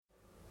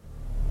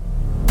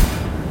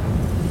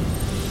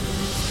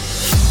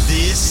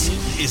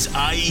is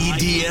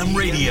iEDM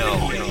Radio.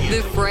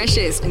 The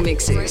freshest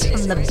mixes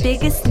from the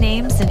biggest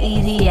names in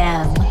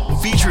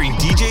EDM. Featuring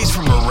DJs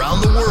from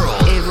around the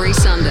world. Every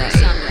Sunday.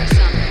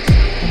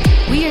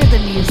 We are the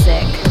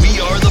music.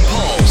 We are the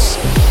pulse.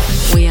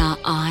 We are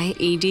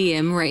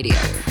iEDM Radio.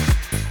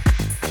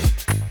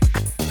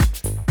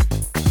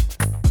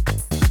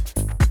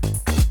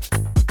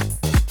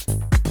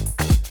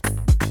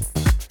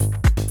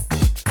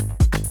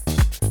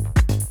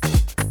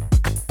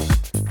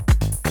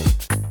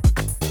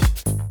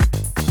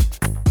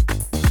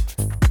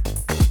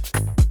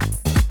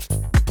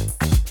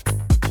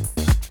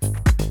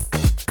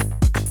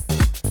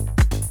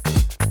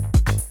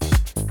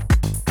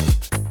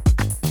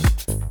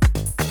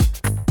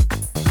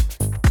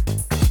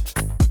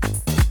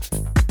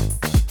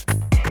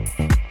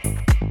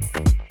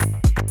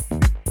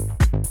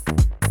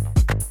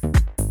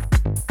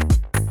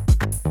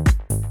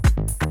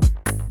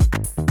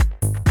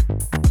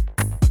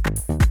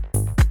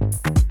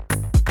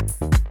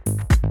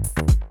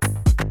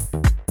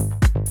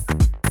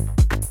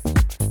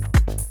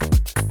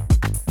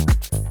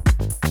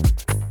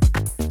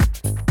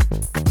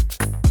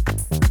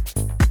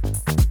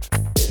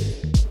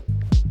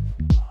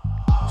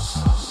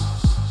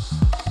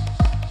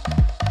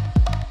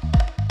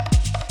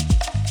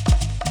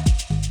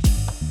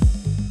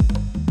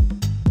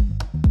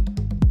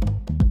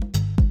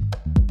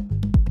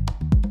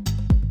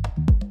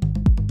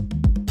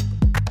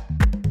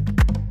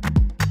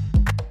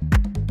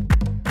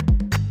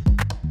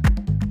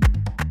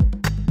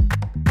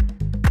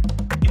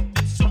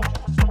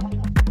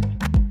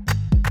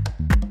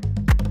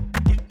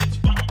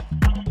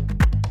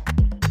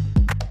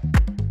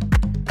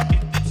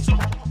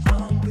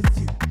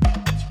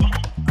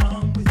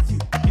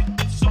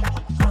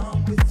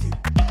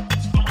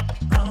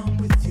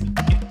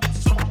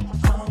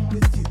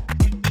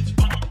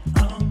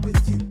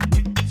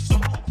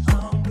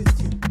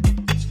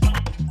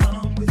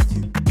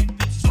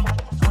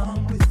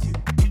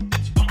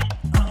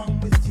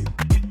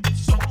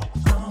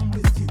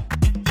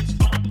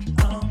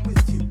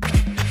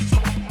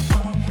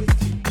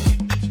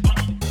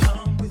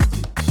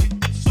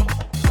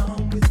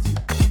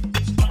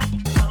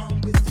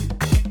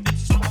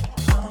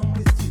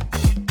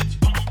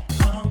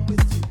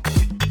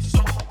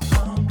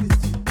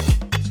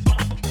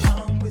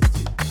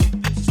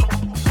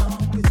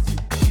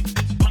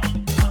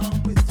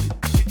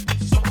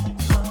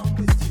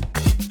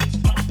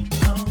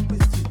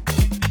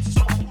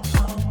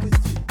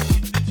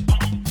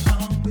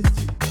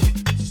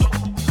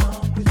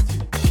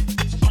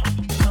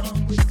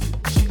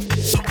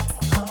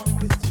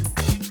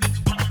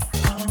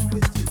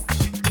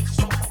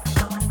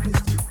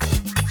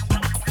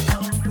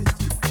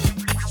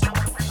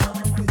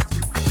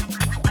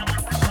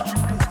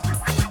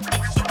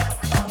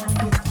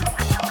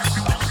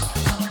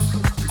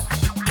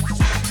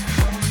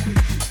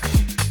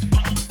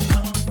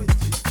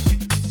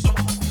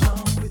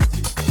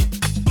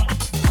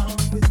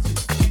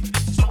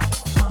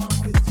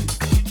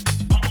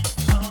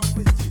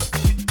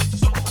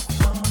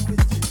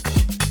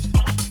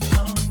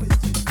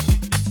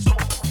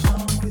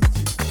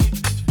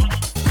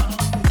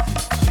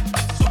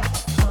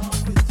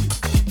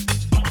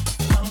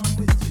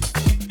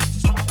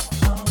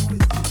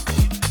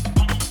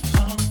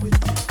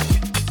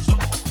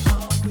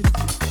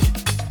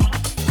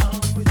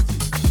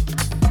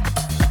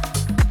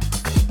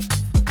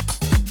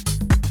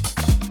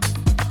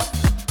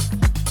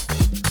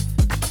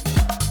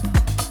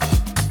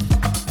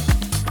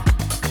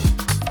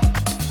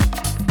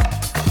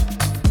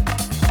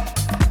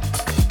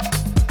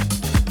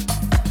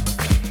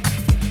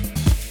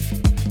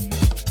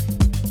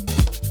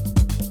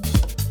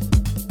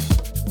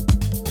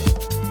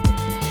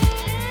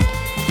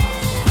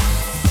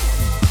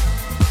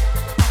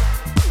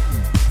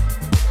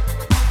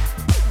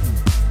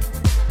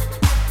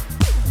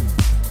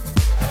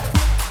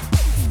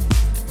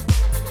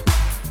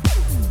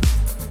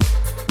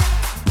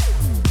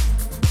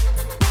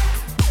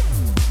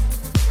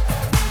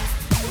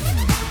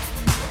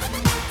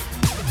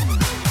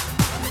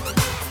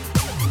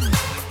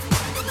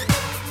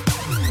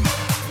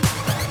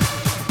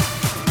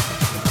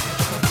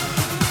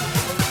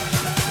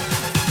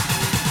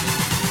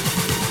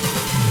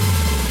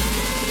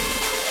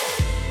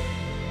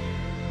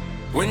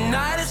 When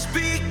night has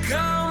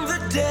become the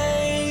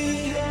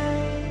day,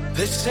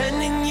 they're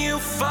sending you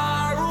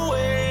far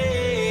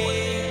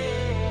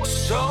away,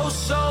 so,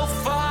 so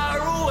far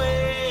away.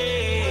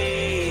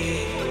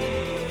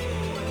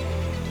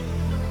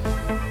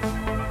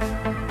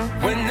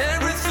 When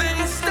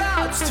everything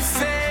starts to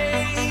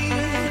fade,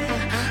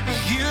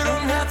 you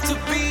don't have to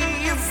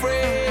be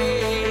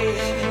afraid.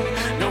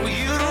 No,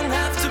 you don't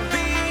have to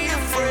be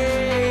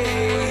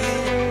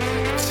afraid.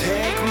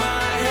 Take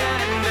my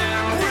hand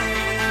and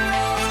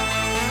reload.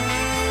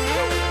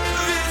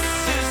 This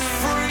is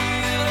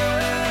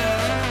freedom.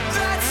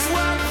 That's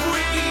why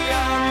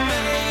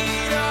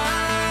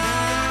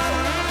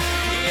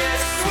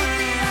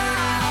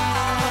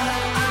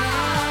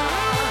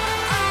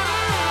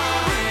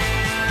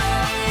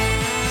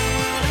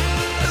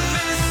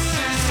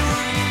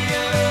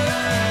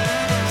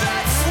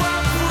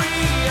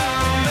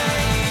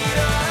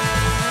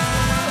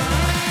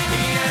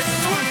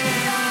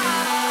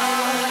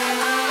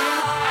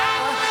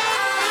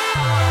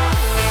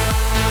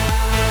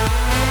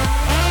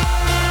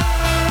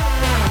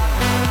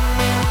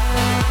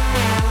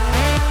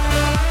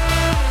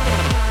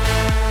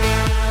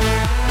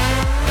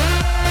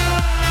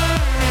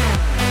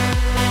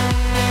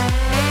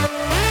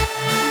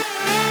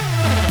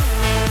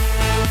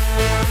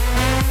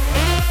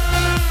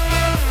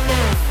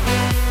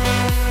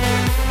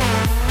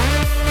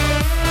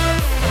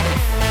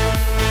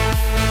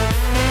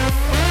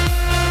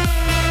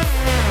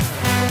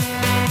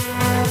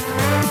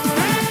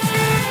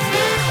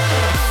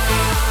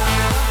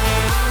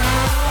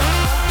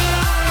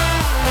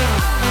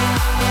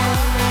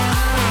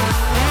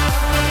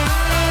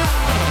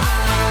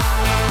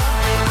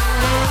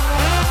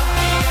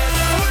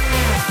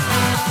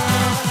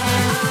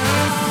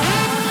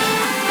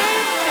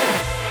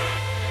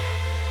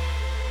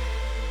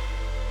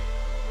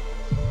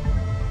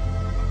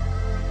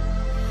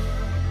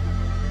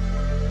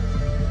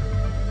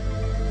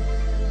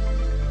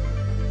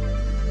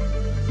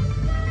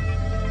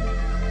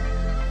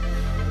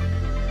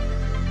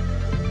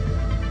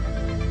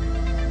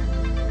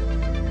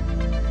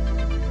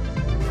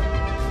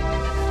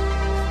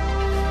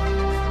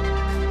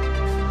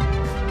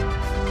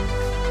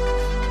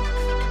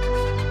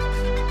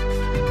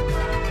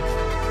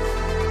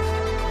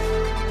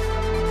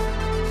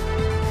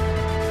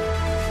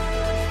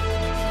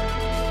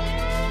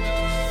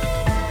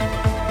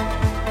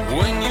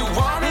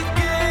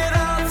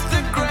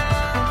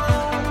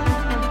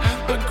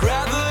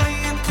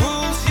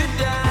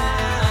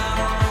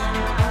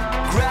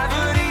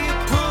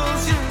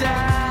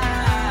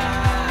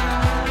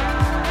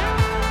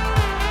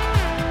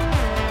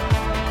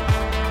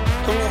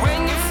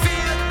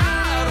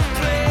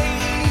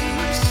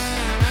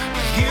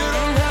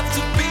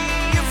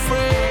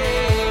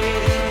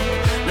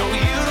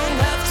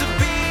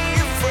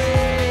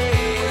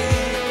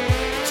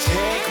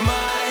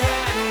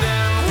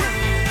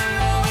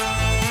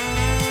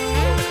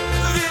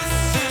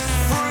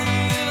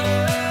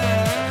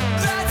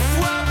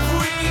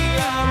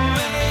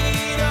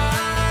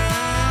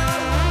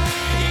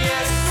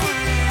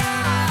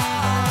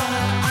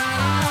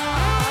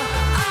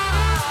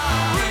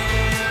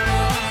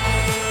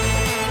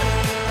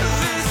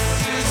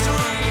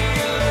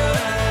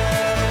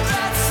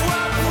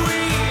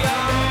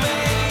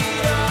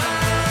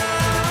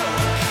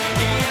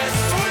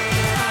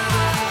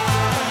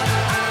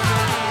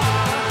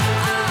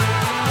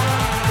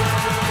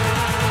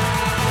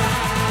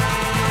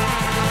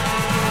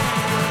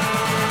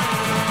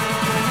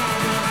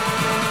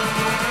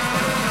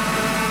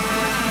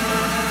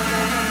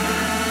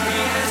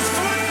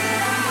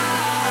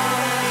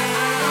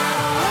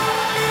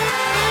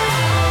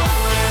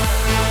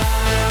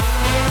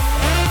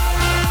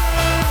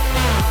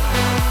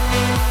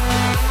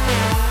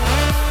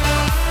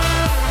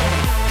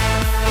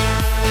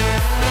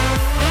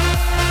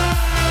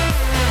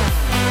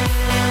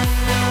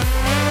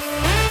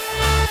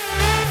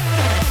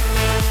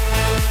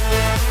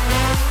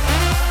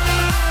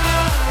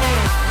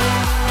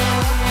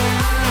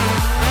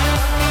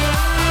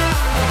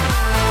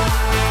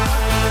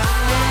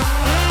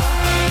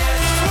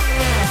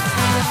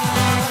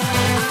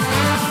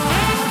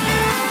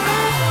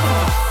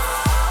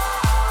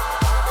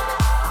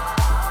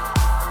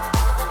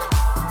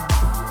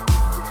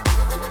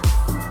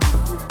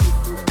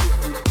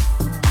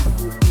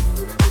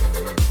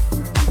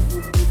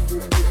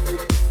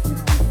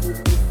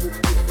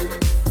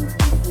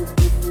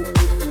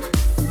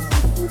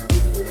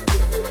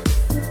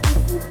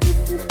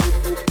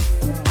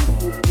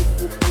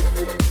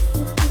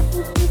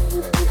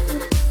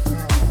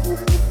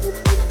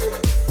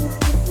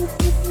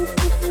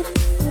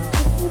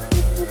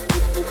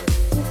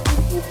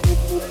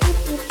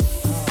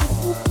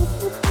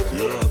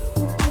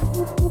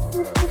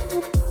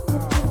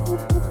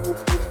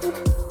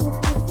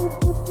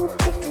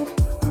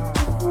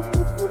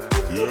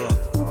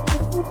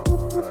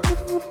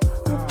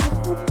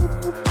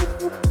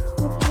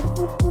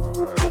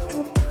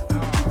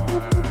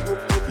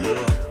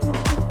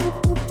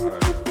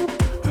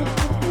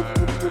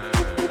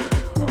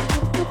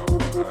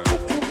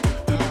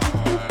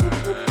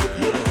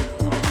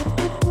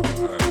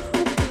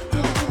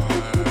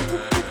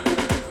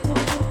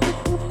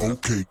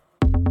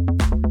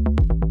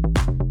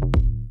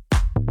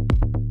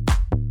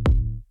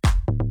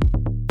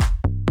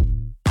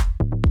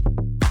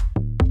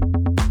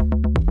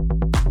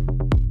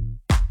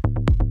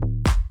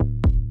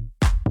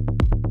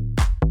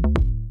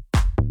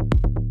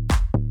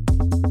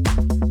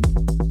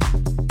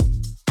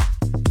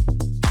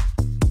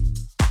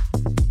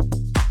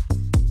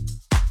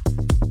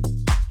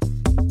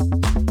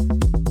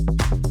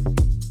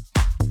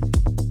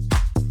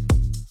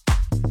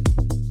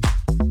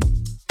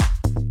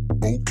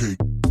Okay.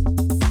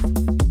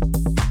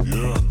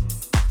 Yeah.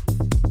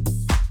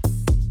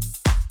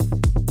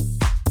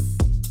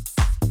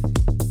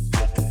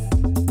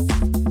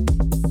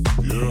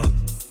 Yeah.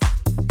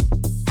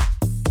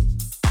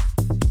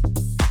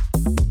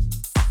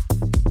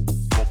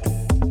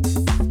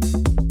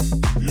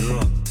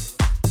 Yeah.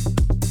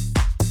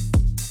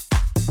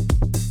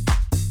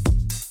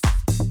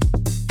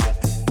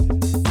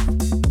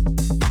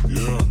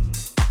 Yeah.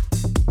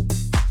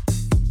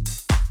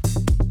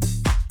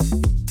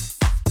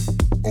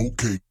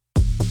 Okay.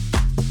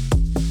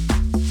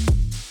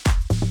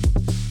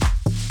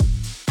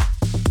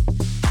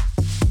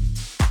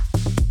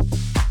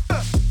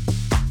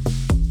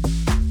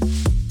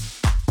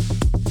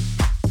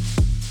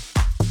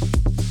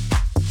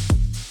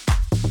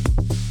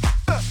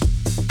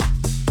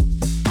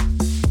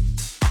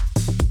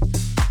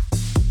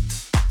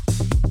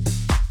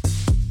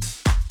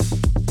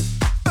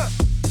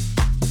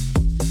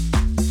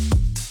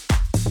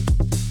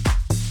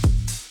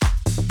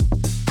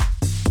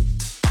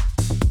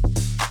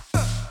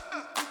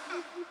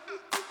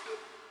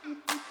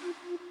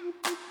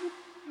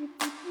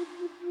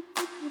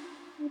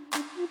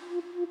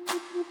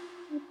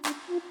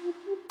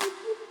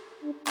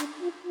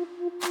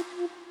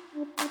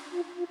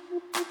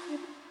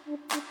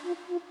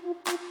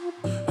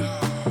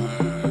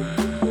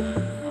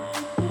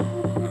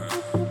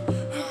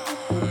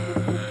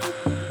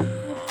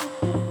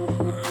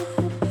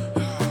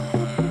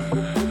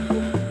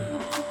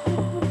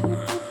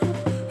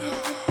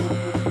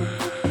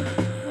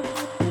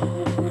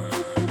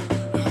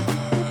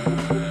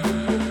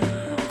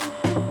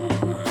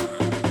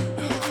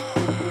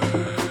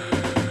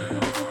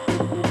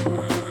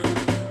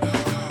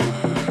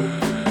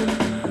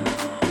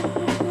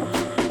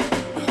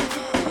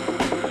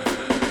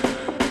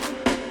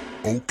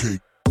 Okay.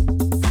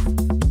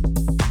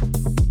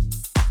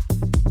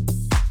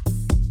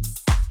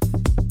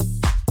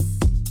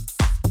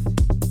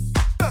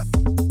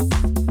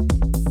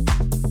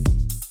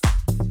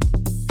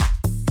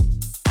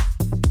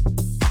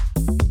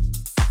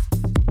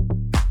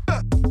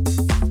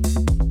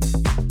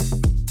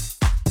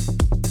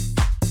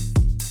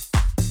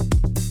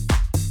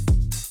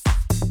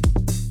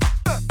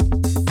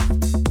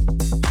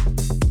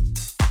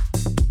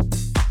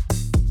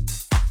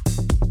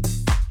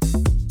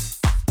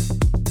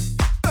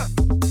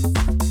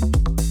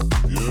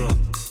 Yeah.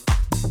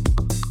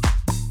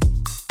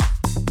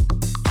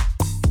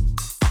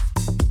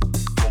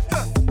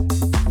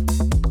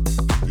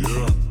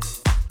 Yeah.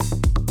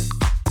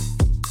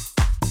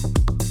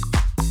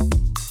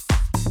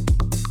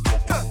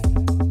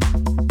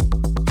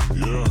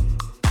 Yeah.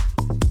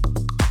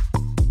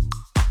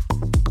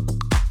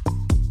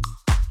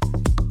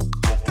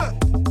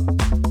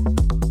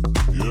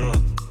 Yeah.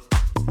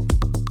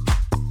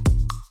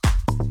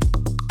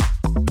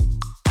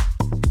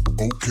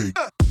 Okay.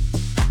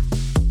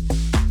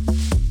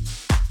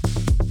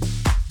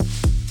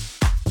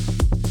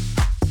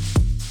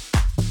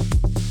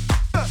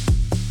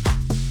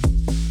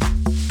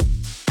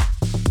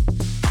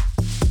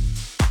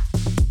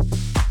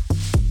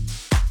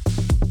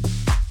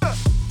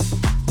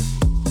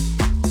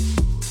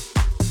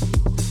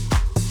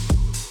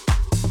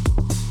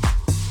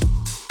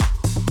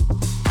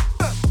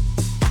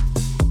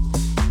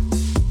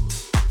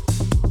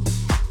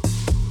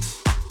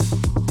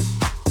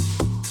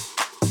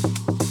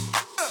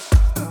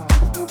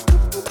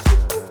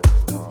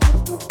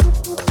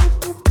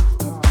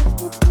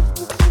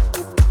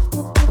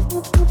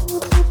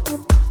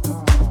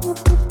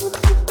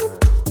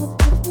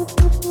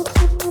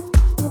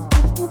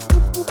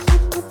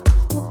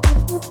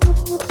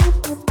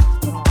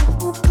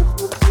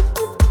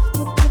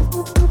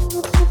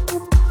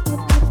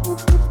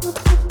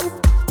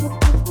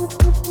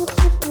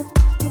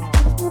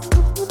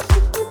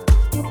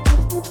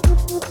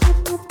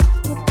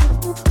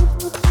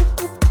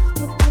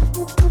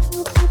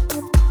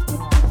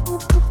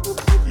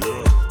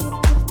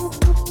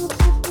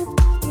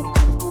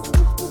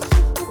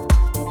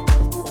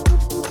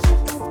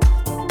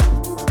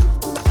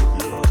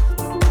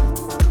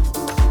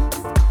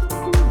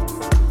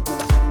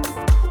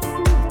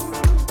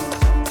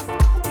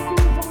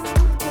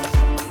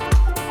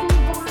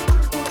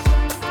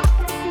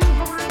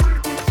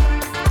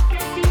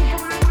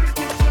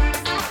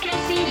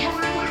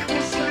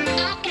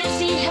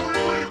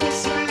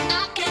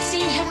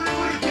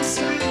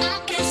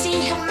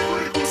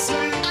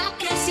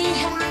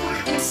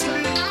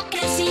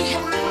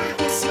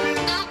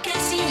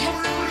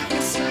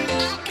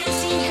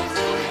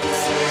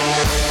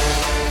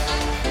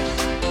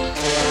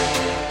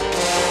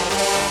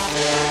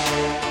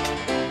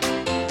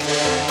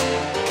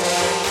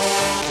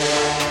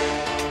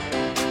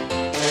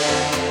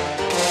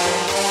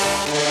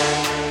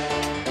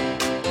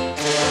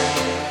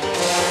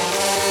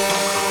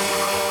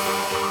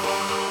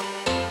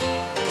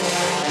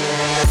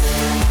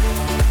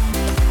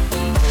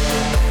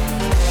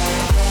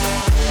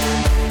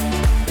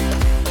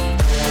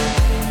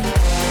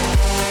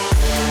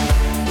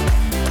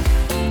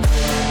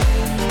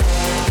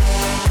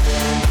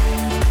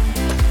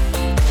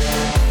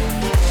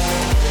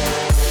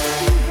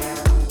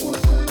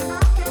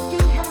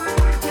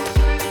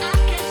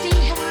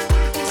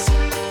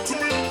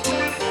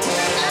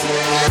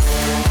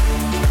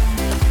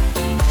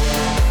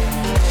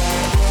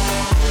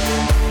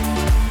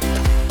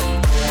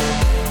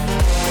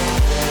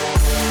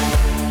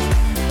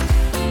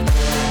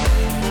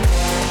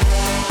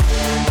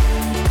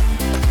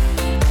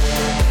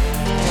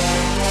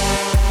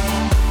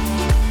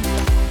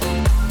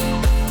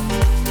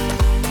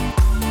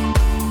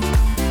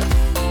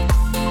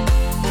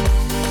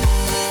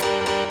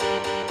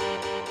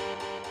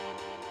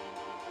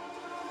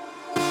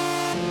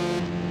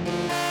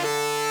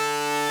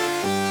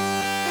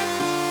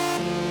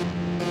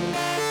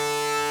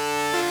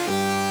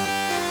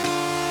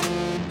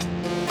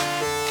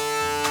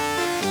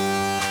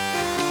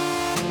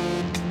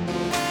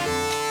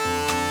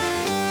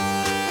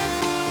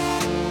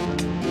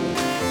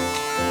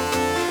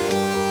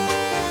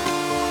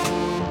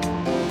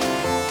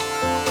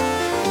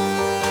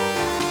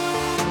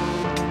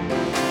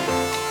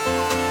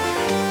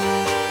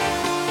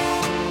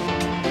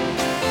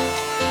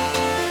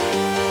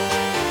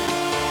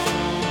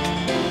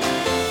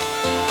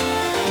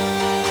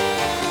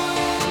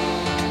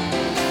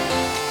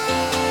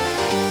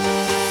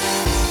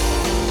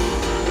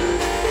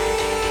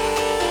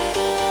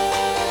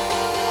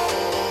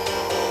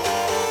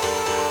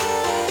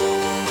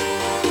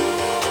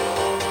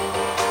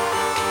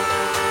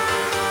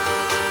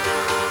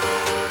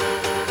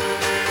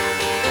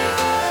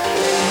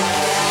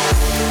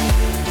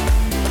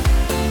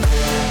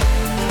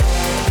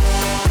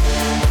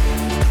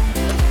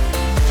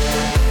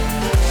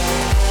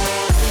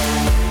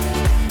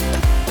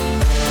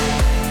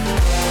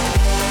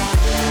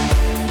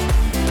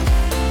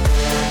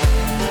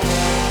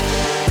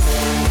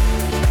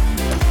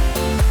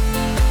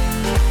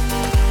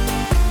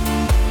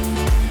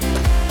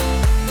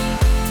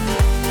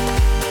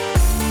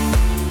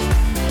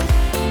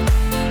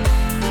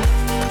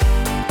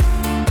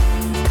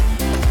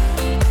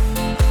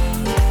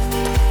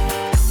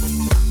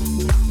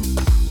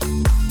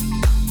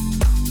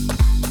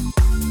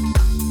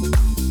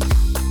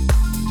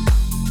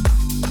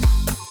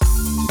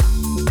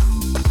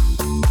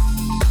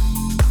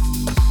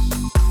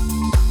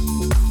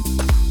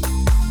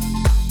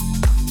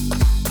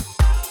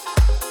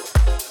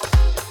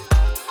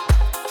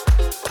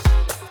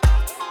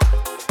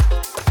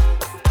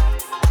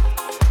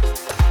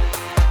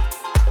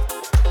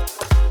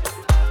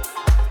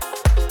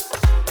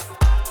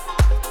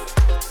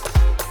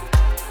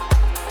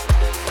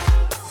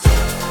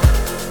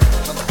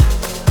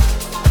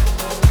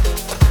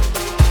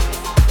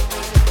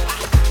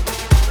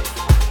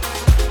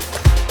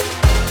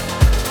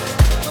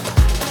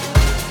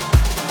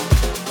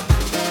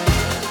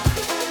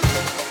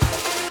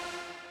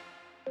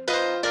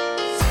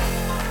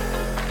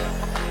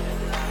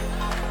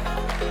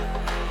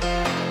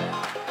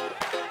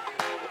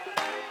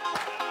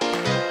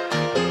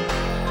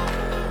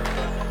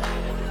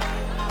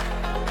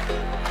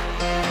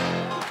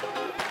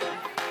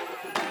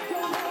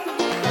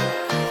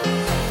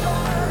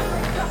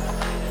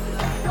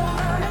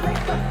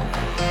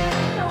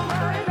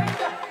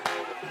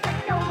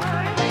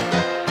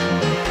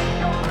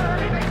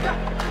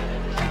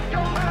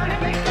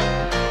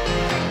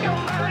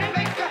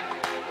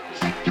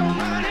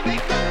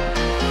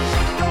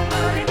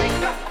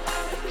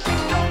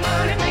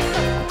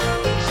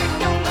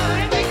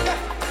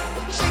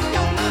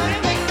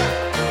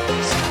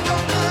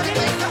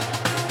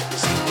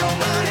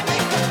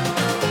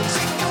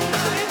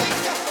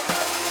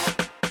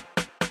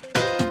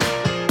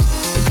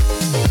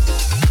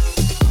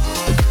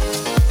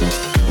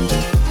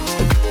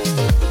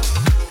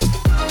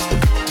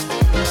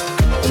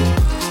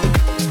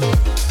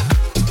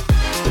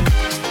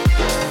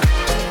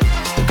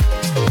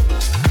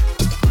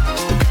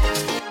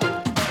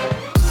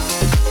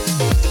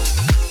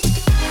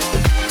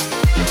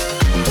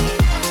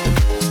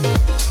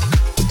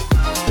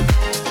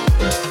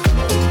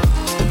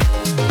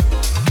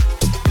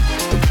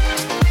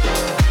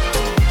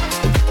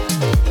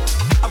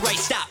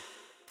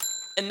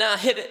 now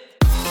hit it.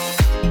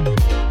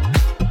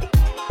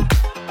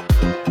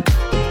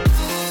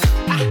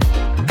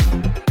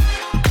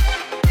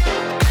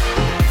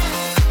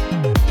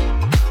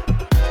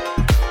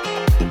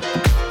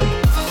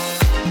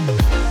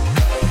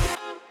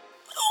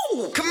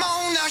 Come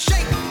on now,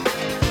 shake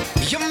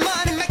your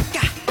money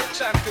maker.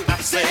 I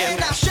said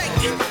now shake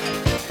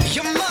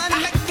your money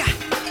maker.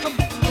 Come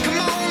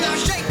on now,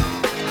 shake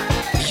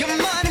your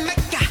money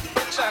maker.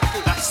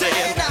 I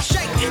said now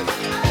shake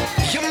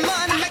your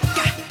money maker.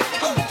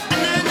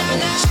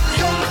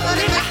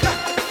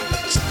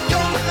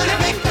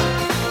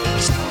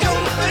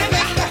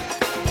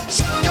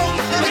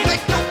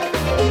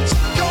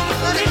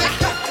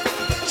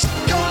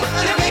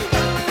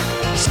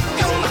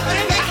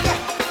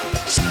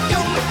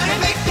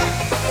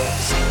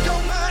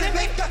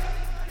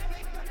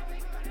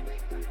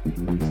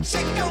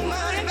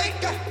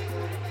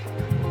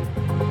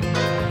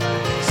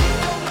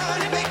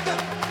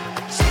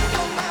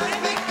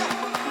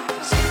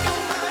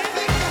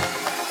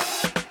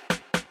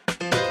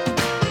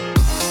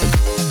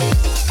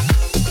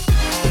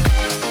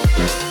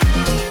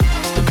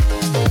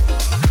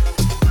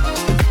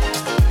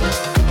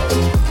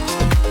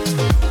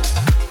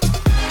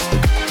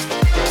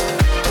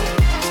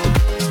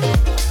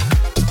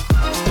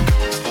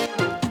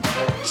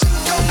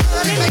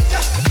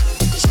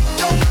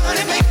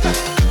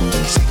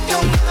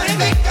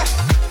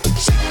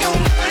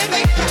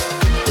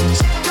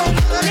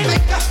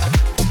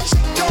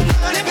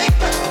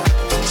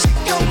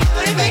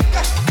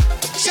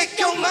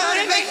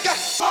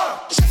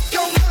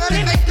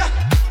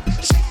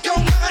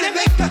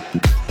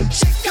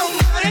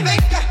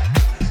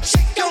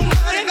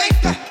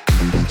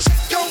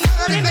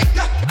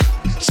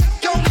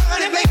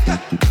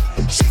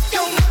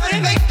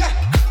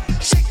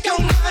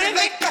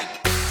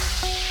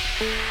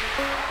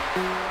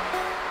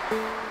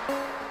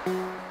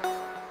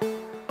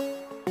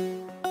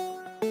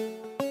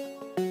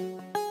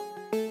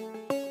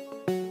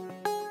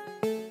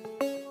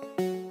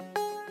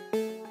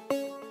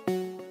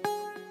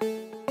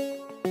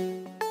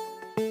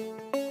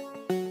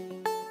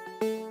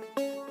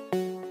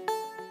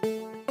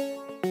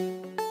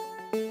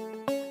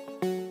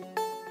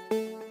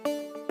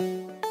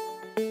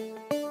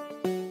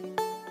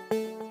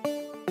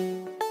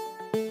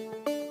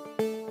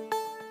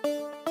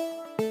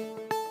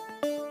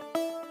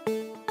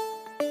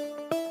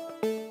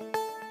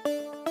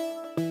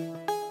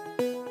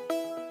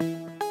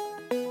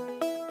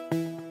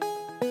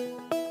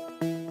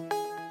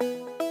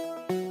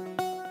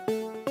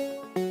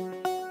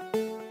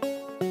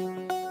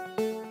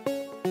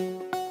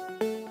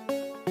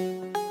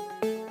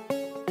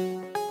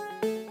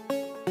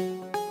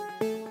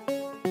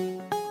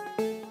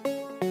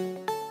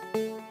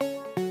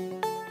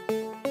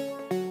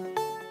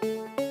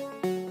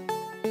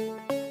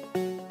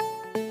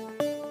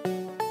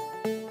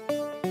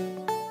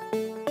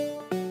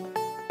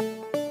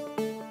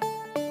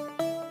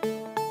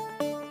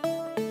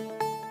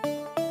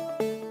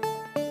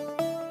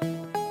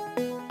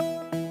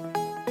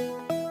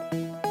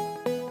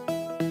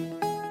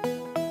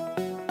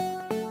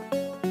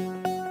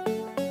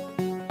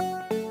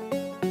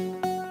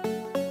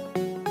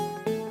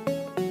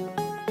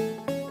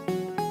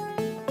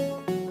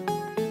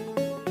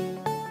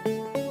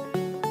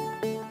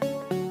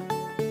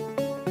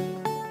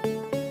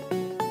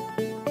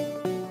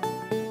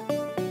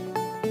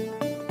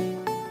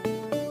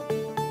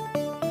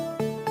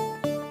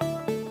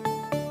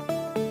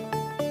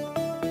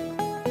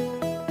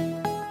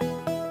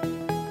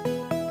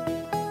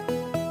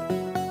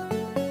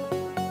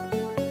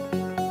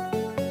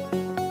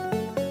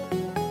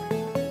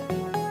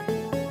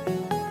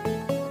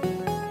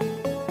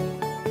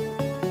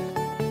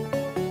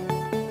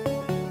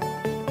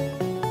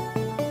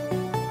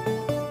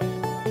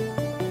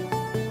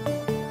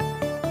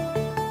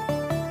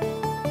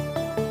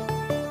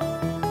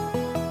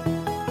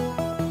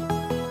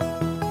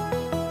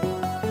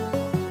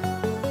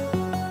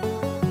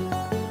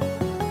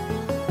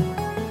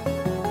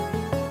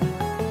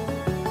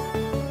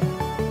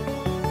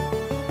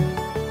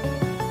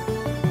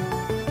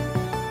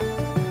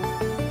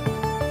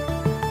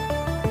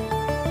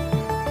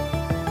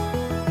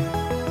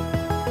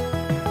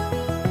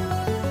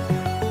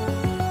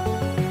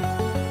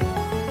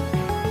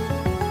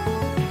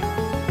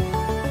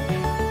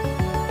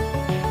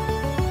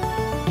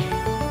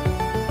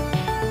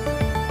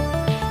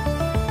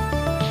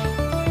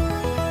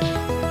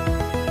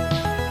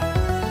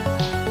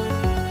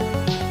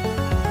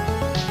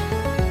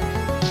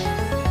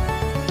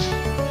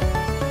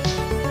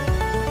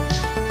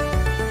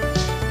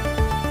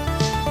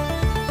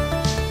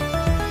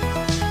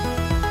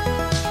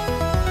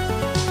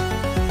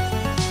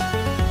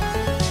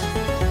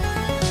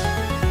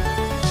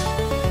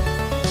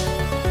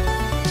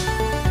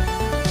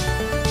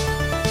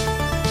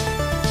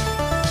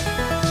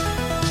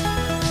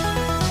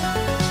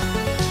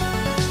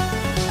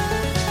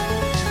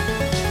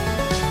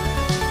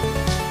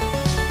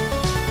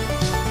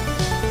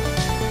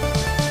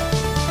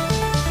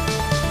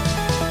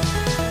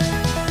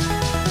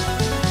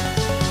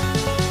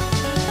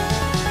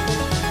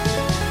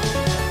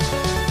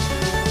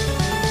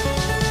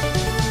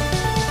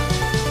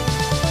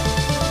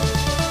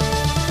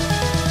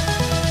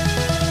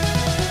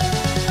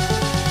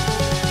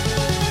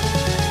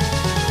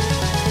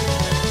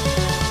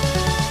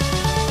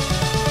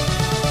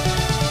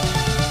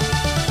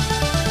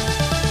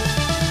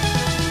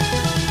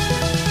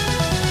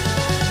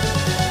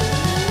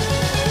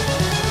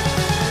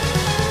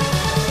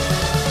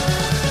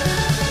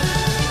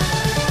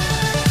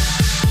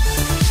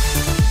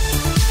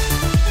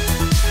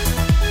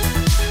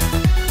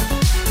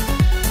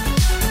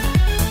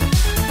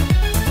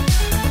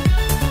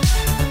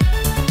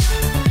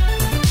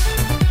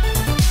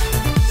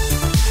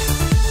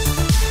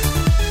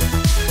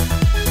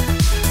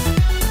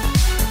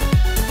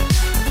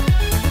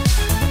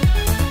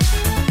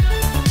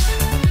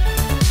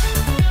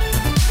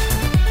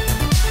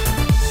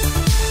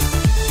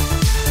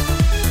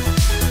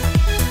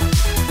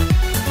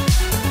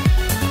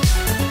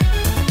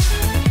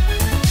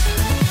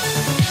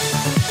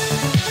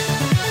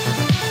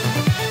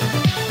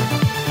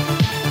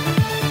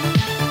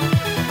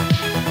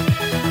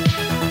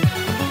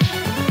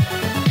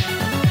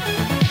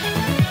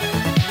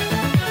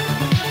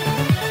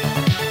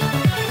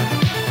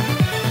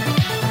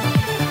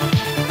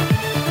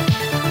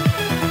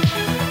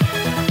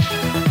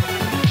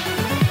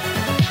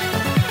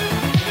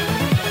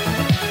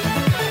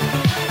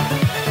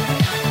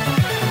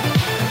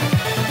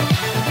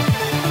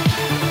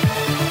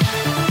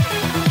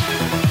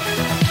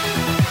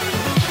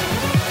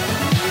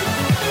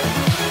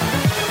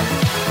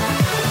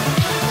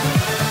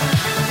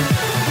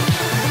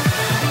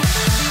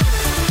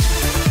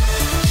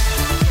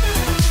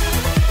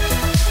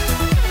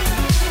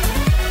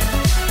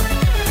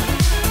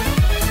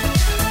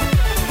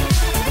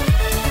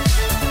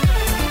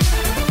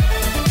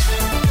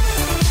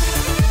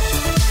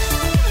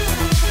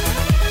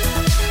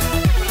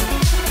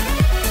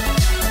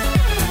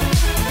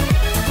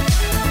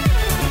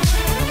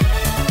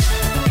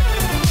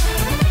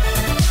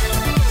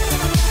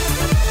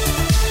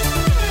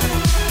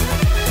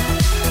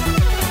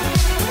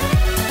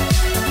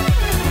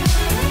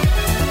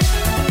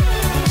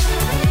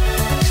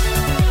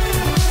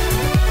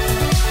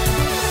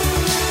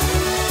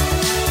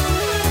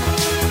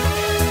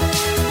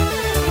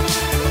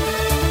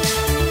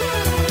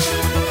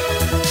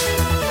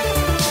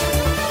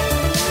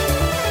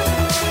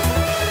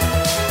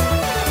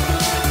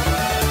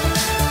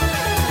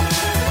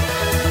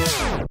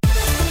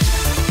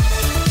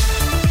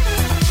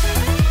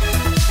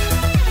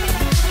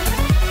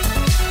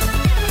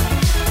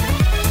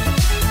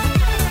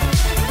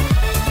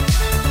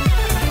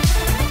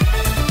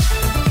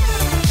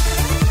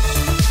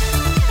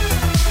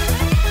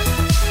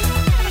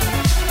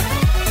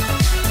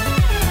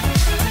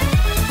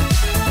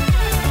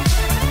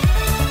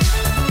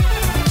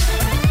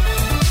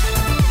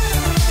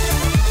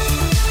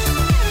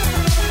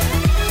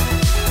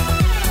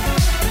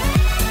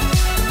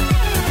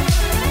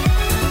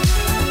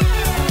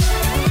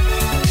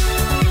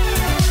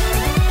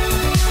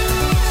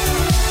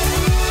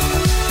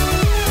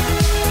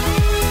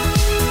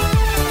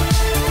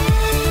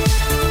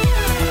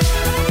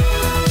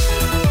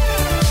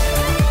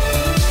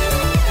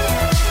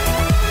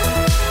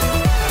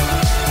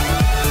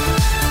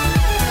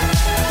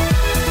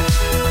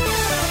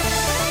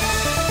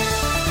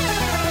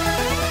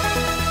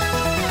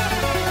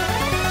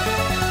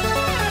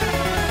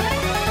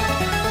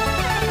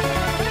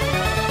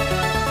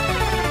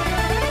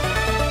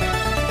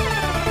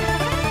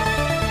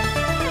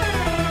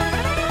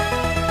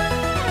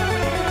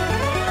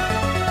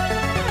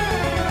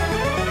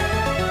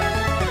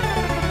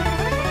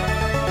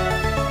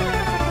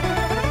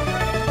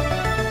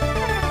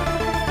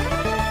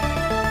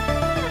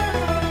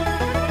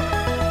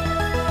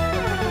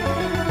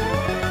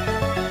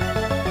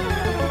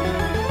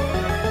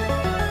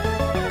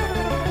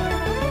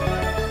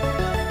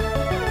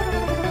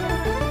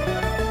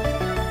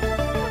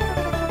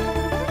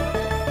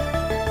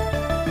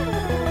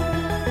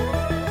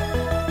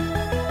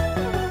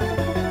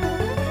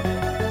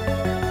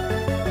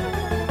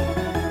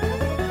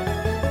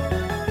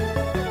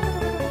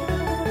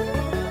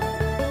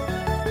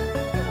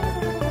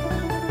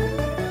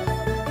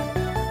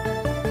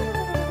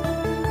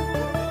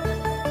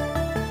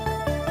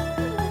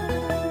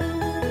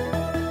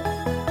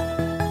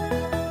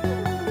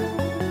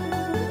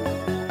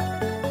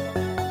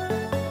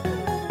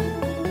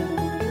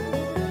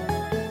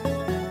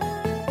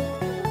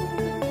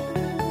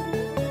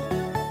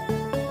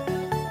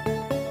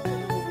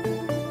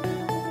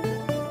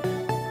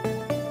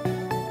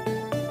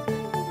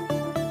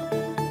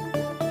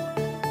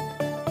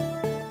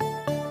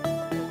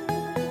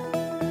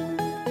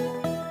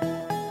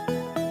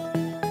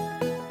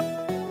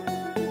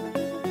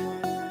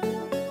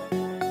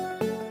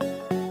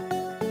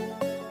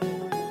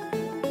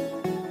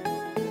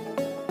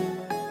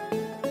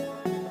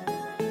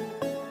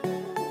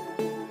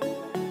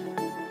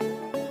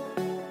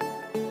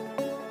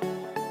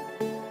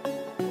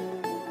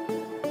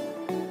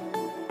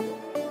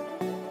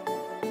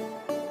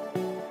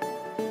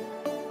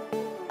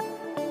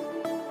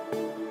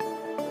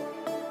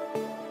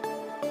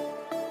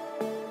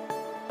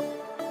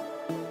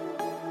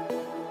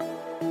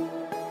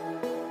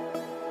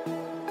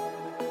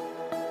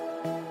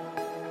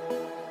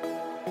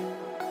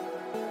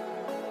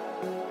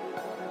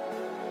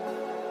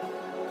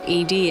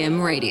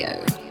 iEDM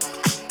Radio.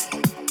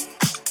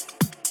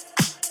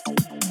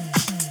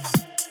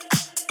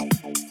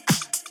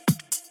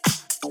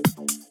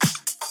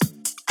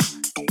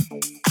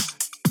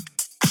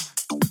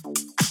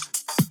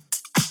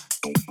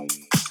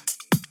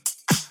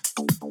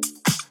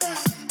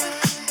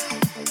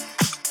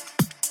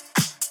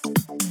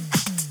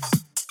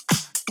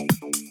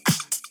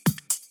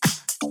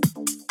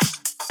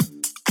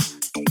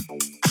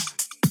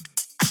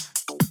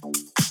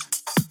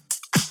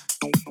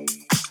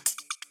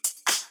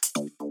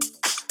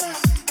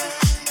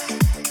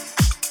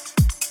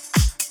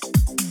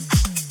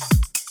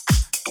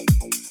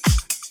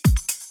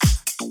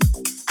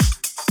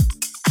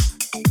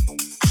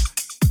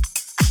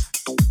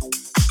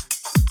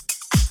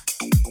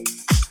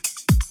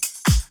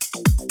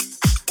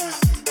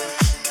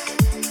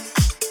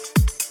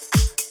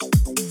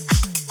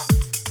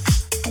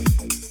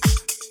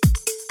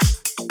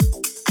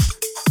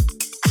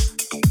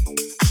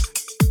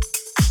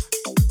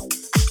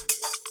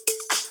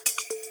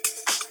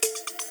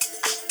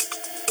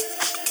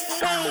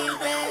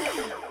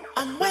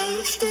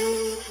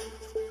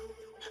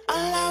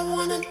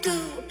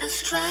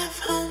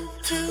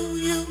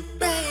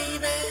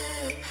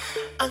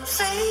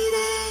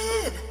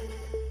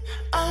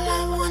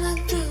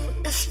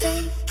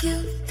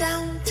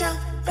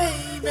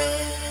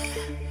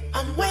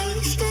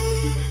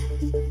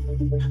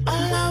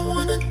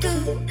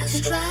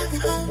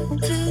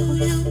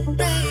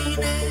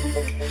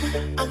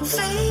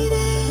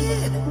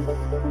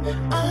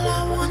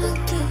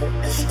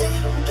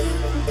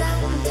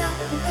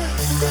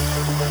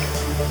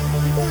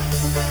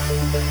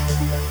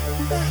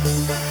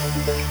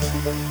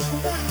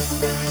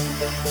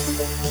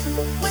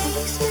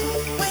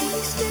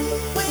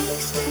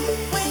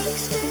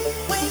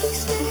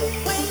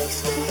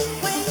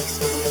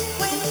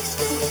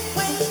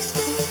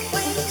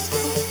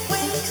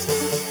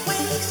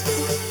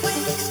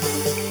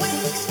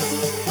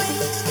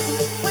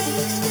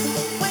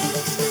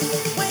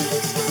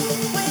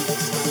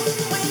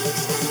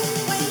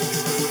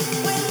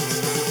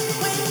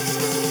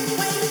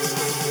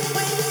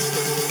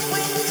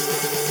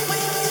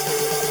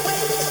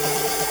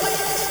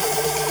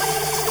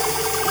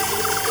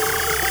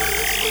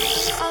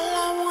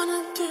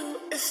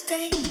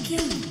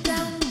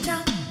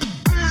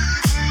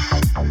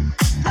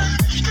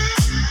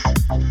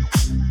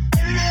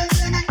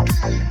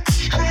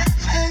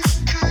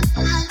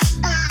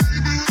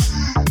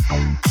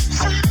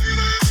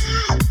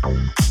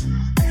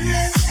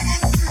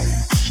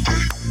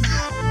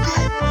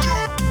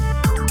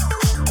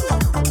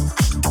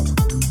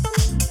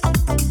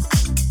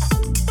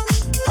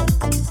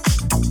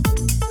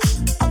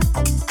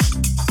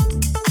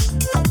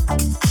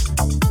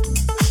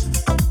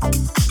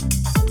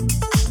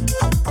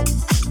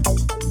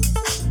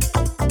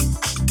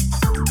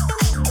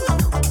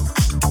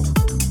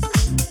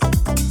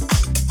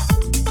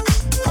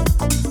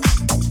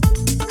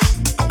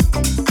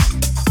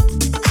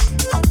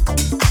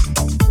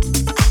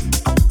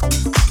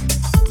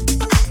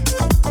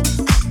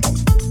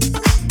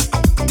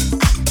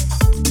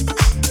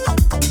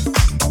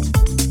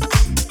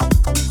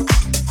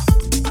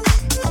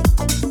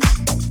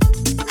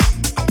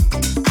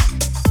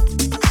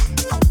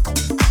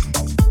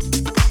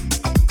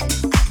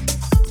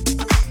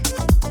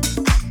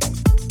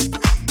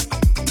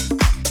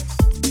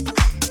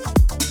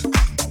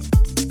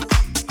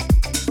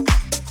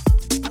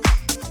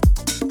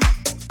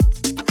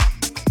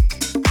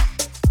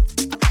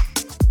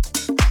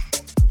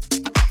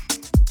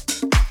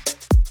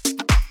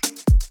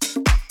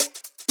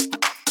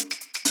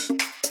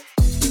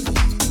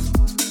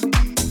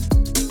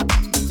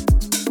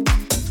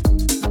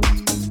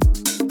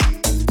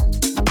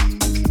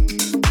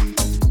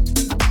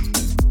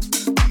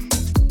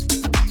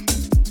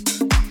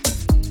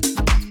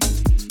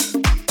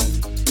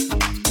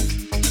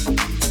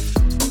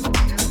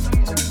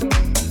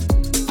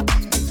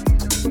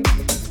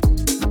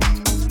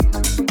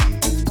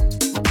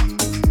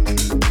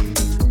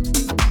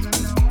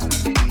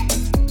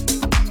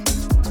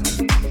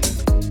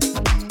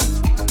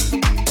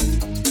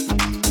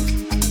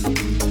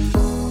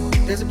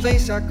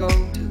 I go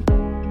to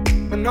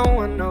when no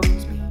one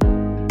knows me.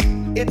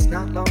 It's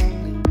not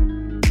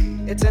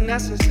lonely, it's a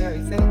necessary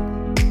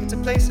thing. It's a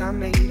place I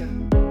made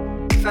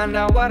up, find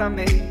out what I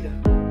made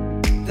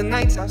of. The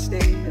nights I've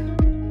stayed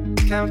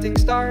up, counting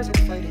stars and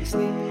fighting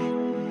sleep.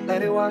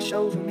 Let it wash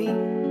over me,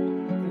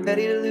 I'm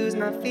ready to lose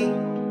my feet.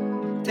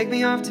 Take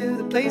me off to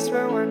the place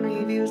where one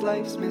reviews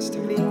life's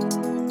mystery.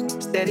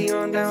 Steady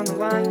on down the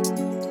line,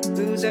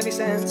 lose every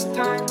sense of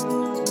time.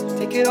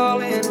 Take it all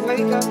in and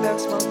wake up that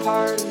small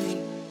part of me.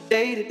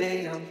 Day to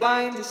day, I'm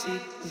blind to see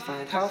and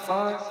find how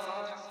far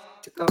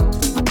to go.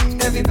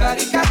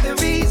 Everybody got their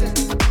reason,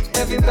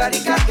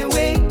 everybody got their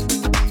way.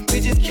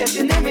 We're just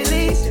catching and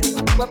releasing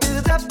what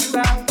builds up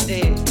throughout the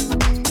day.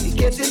 It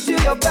gets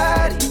into your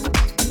body,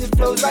 and it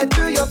flows right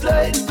through your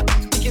blood.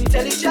 We can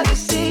tell each other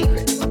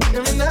secrets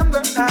and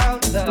remember how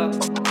to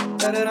love.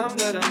 Da-da-dum,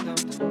 da-dum, dum,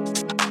 dum.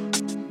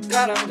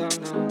 Da-dum, dum,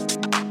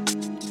 dum.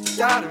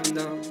 Da dum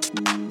dum.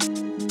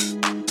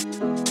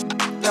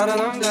 Da da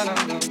dum da dum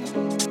dum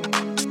dum.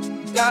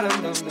 Da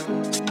dum dum dum.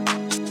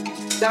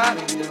 Da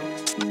dum dum.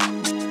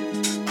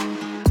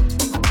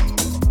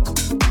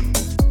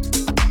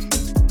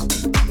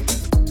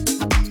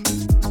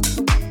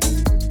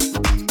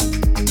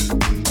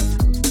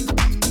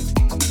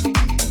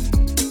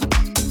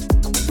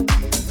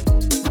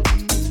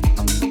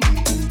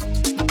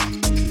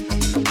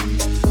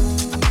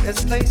 This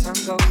place I'm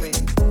going,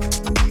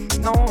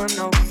 no one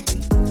knows me.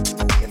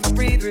 If I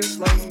breathe real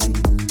slowly,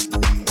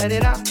 let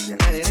it out and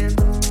let it in.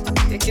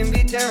 It can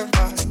be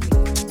terrifying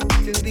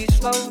to be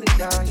slowly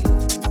dying,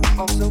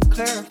 also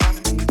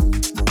clarifying.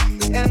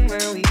 We end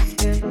where we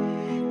begin,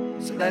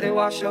 so let it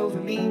wash over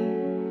me.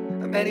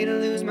 I'm ready to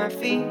lose my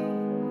feet.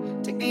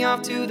 Take me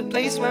off to the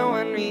place where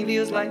one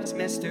reveals life's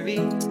mystery.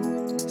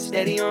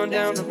 Steady on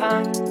down the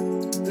line,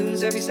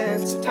 lose every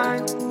sense of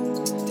time.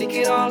 Take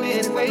it all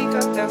in and wake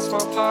up that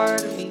small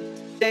part of me.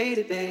 Day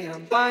to day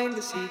I'm blind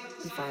to see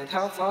and find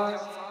how far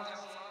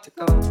to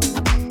go.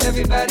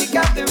 Everybody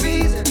got the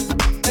reason,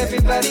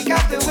 everybody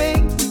got the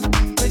wings.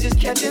 We're just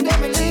catching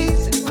and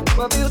releasing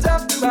what builds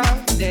up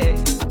throughout the day.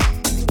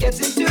 It gets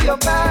into your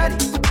body,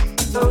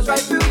 flows right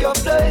through your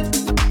blood.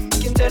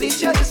 We can tell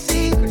each other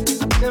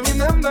secrets and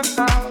remember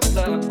how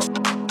love.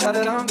 Da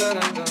da dum da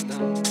dum dum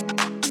dum.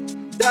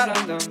 Da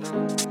dum dum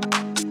dum.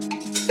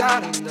 Da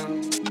dum dum.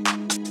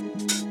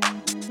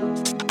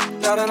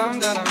 Da da dum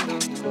da dum dum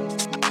dum.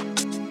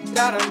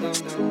 Da dum dum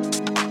dum.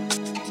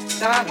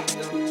 Da dum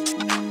dum.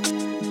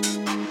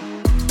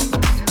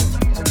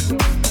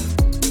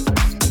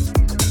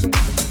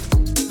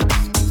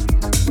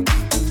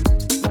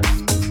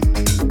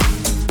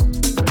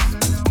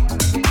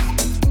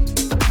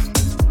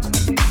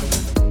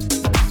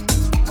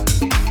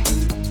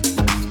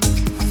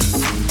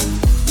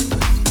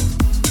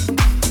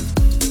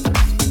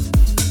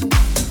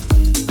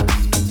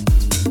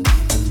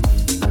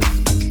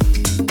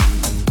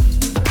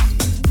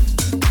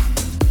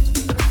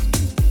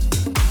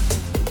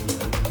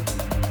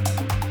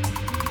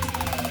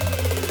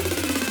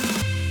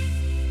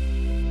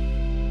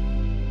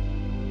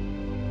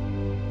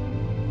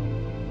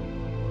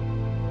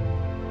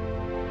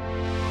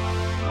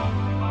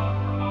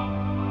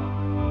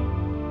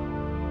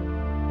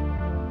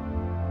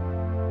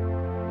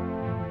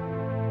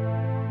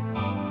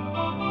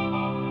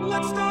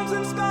 Let's dance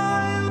in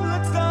style,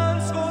 let's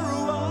dance for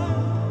a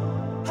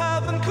while.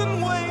 Heaven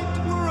can wait,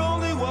 we're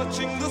only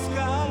watching the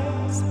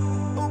skies.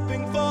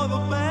 Hoping for the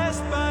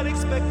best, but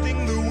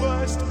expecting the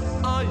worst.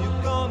 Are you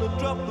gonna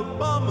drop the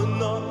bomb or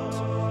not?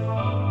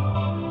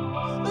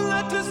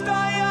 Let us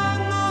die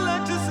young or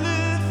let us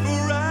live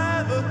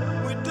forever.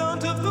 We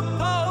don't have the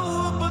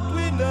power, but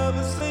we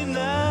never say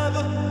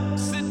never.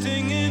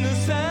 Sitting in a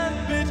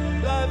sandpit,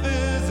 life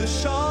is a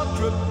short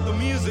trip. The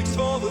music's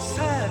for the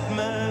sad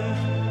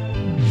man.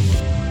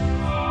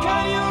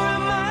 Can you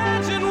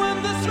imagine when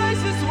this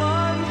race is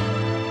won?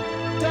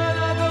 Turn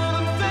our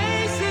golden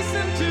faces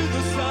into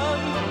the sun.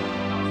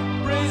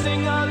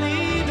 Praising our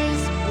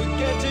leaders, we're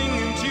getting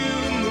in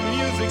tune. The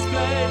music's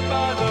played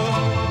by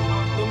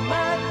the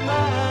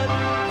madman.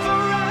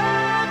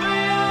 Forever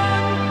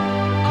young,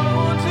 I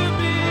want to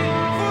be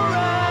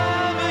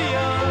forever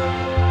young.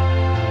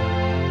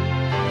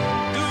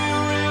 Do you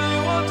really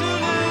want to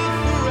live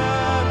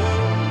forever?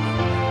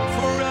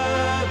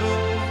 Forever,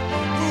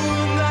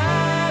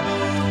 forever,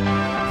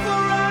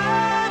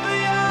 forever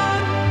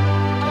young.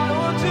 I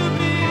want to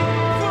be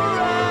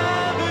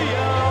forever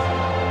young.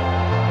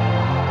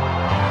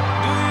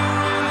 Do you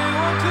really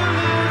want to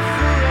live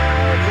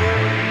forever?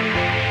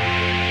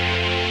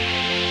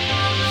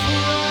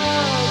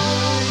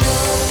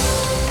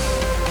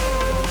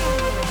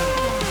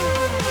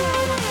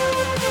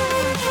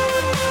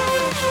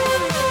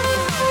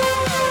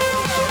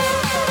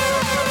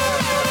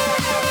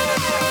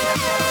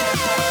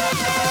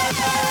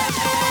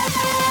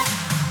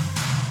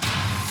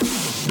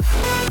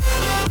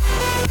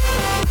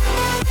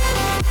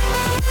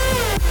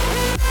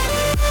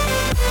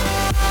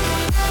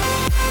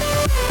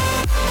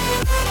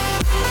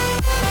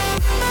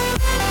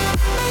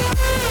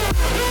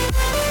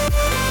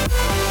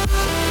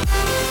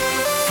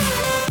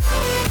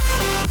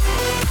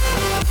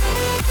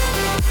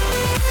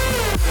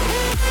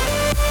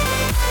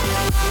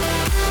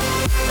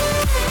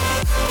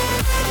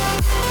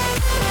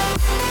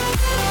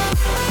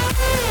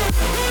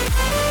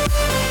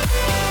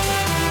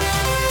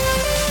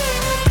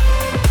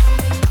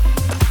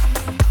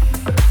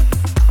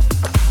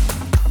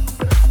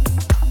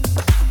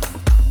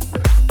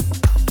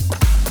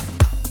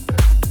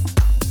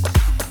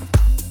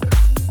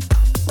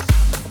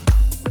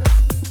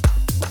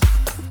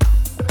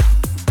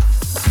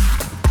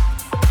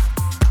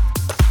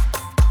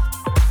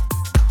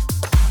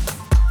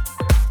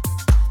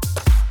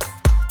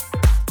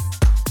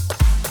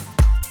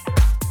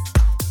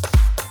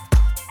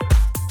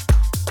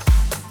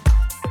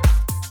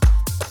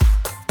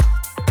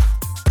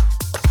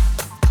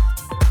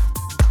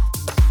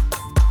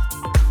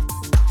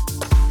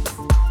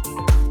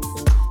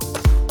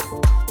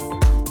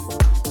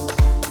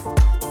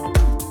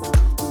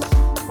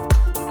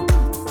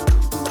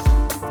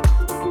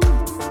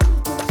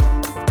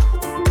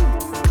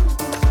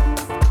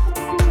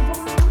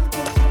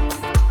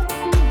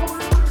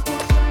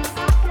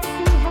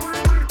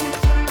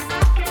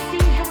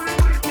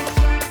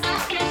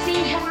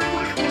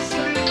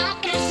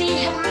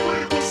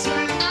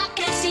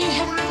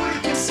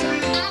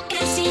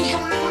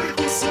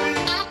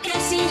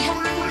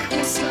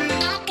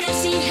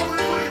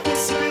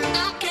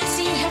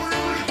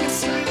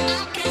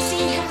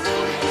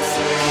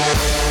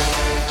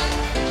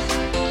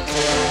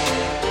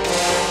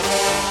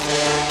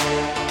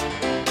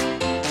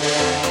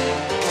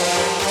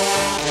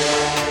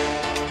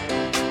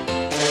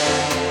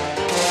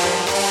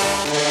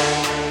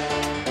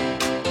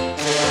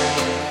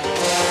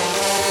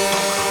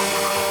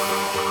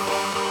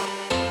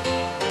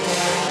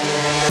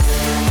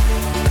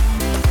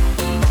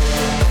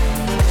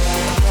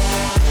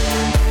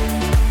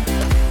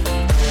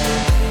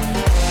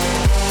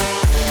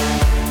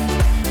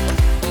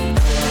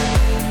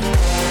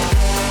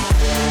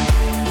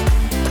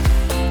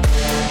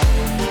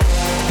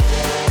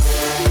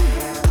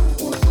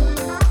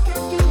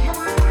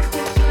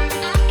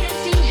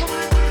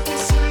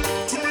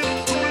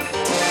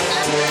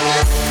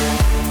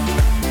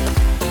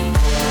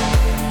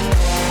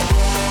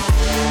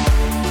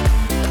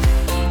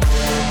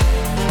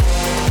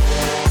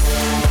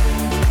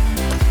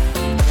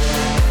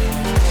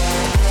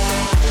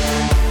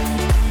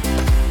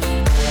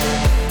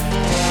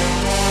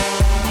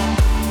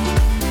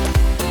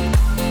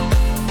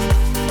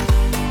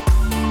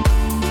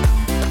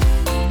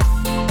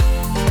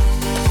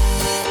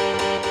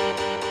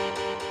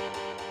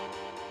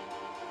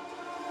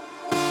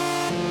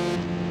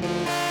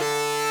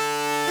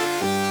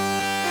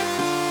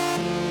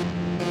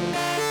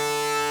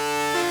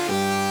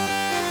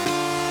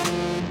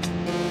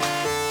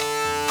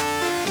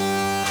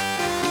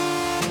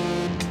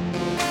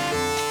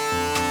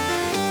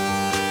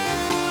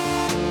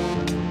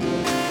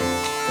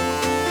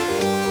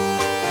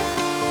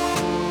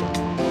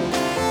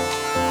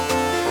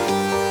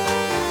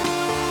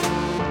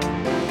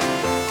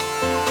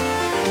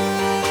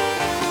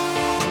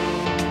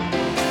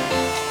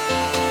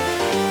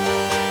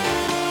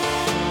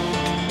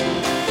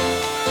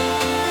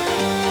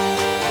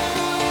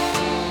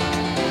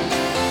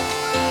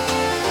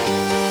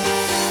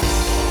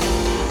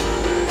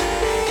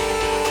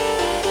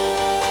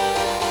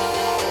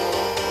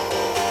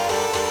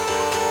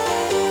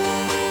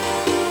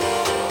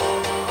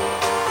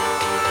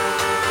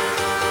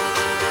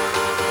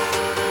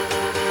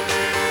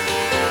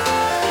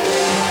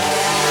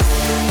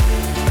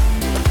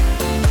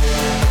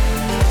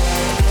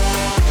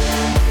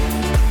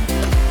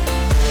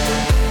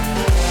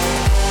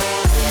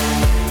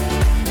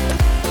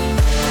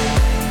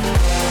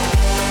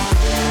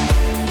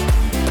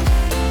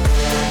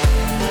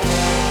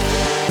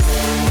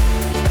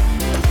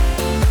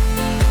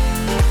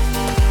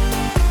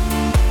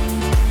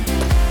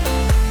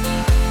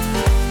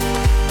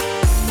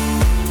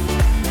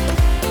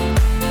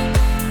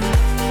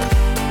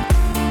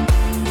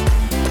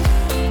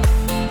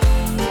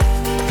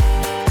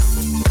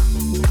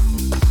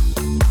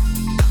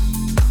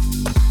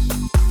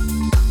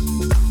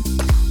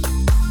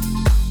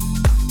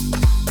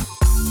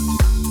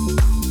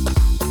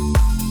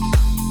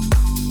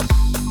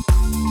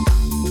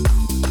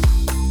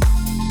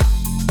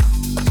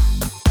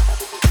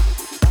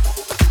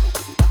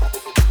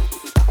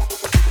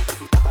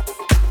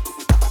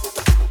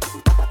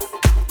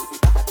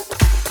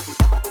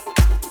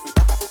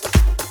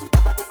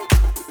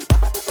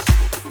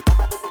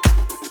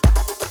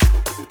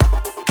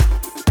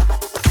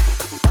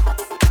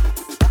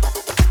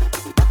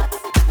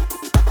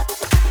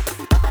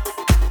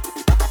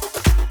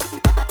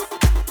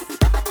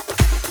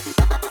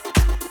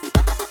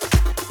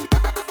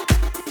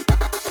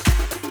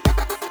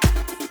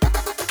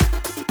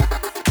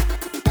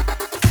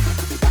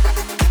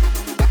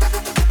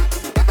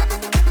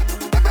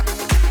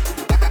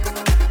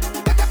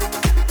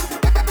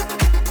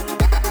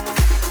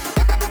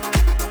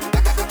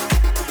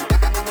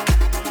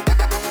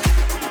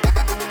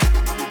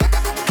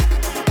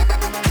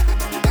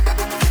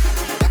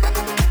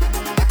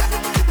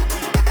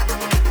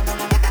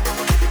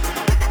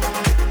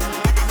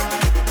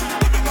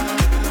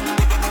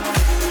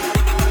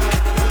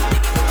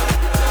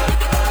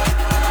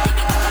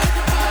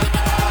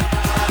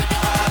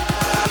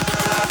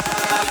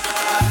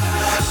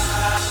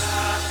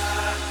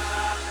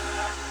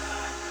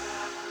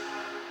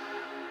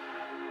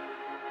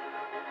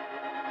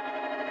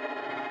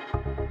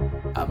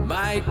 I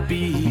might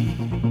be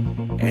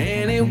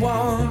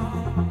anyone,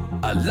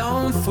 a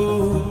lone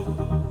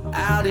fool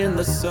out in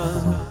the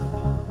sun.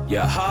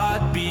 Your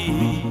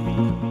heartbeat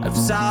of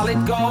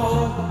solid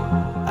gold.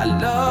 I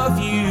love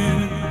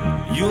you,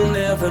 you'll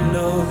never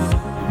know.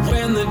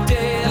 When the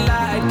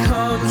daylight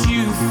comes,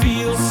 you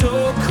feel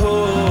so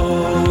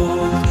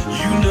cold.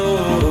 You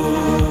know,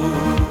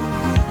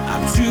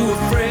 I'm too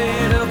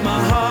afraid of my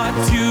heart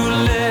to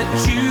let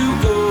you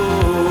go.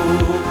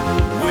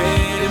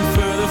 Waiting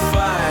for the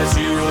fire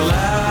to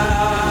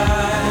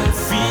light,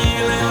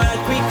 feeling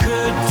like we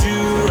could do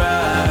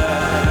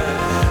right.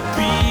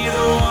 Be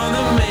the one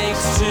that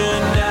makes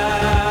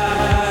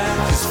tonight.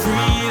 'Cause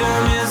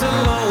freedom is a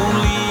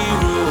lonely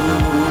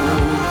road.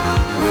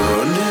 We're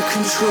under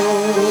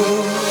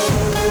control.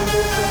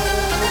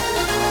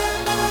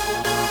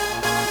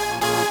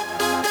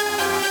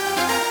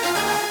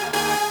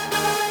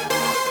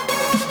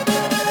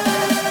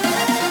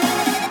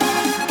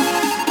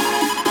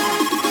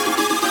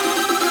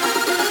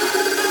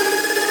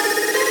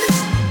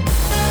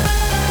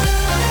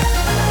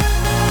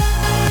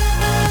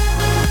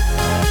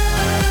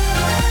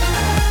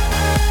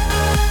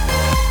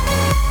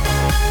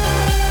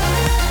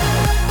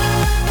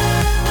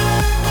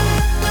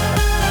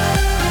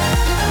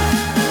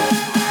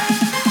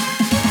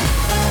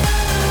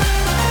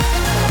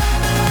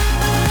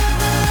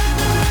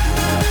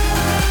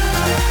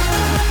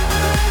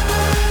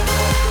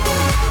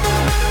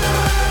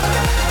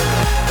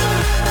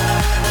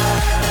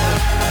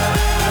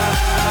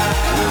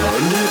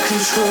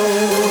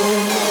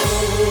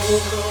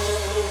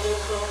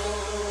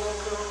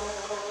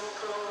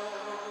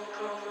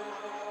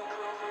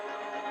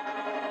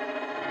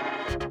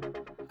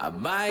 I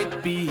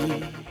might be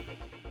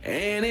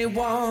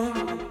anyone,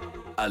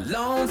 a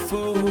lone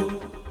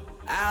fool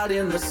out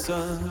in the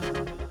sun.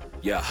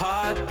 Your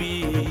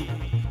heartbeat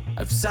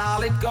of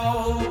solid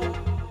gold.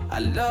 I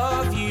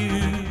love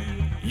you,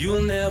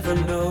 you'll never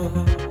know.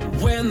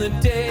 When the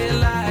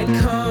daylight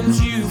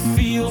comes, you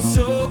feel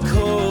so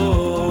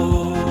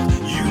cold.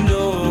 You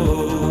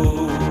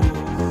know,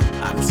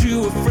 I'm too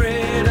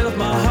afraid of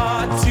my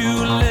heart to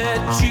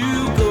let you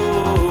go.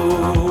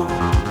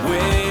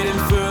 Waiting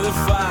for the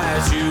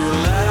fire to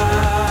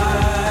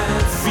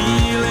light,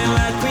 feeling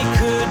like we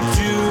could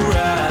do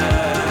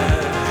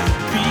right.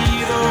 Be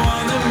the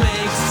one that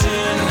makes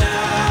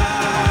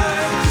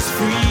tonight. 'Cause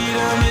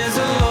freedom is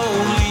a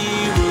lonely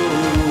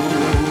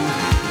road.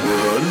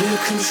 We're under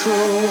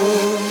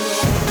control.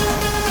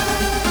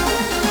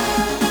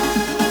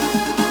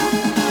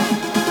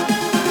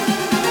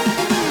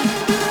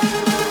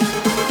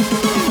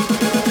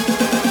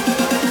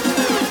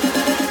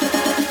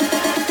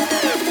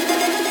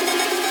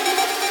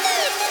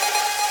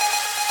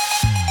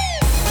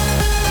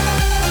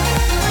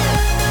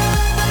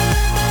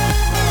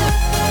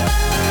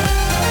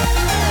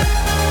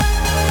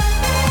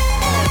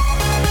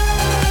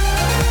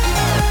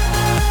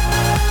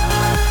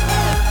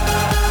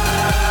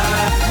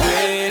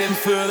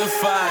 For the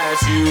fire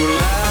to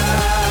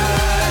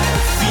light,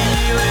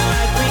 feeling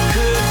like we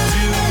could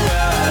do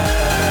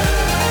right.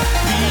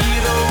 Be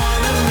the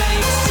one that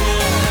makes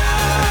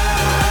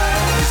tonight.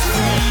 'Cause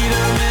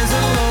freedom is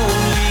a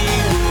lonely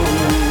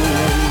road.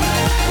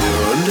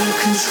 We're under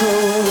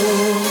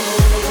control.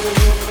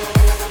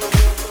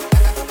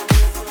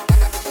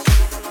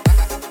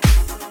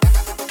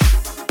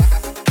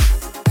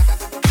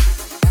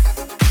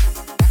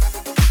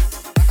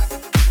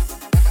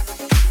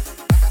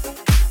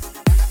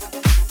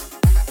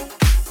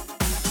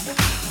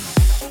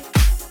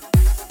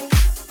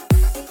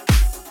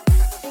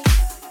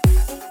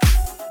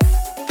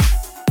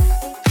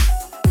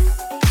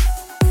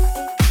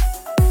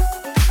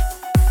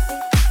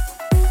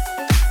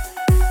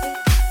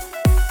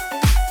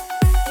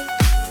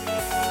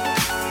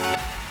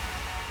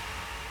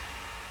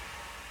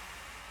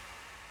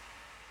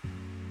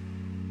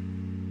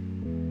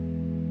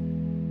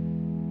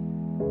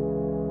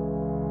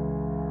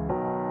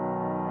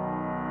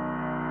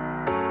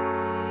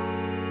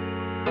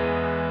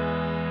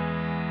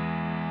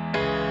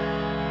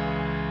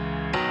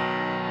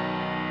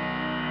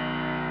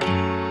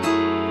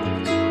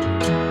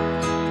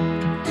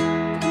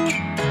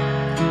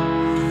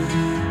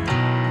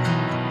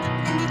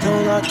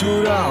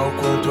 Natural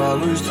quanto a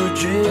luz do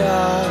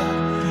dia,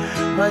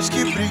 mas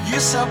que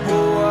preguiça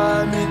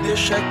boa, me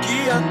deixa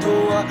aqui à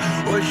toa.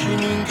 Hoje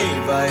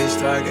ninguém vai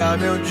estragar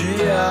meu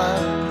dia,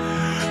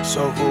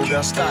 só vou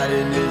gastar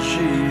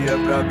energia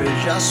pra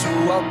beijar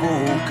sua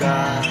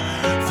boca.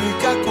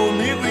 Fica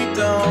comigo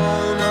então,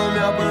 não me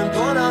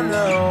abandona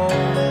não.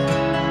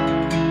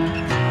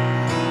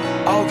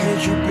 Alguém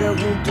te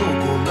perguntou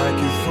como é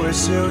que foi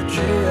seu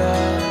dia?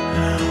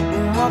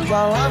 Uma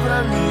palavra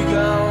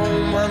amiga,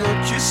 uma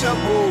notícia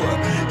boa,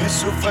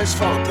 isso faz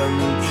falta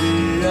no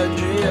dia a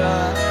dia.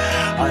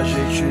 A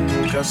gente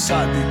nunca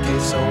sabe quem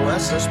são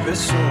essas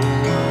pessoas.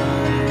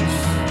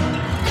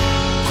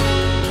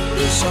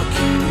 Eu só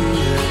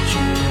queria te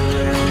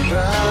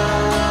lembrar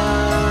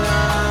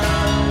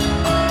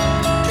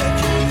que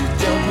aquele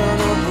tempo eu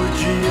não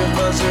podia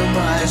fazer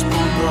mais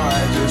por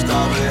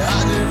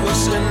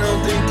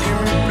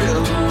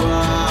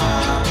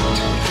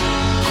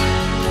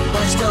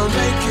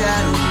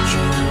quero te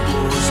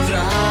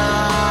mostrar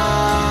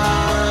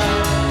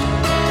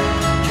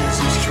que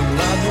existe um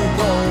lado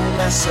bom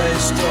nessa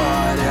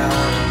história.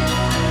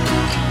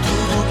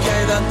 Tudo que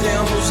ainda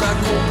temos a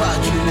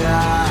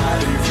compartilhar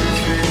e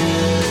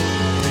viver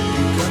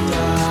e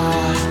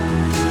cantar.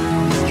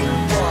 Não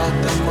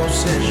importa qual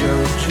seja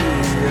o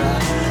dia,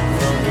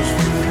 vamos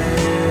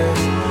viver,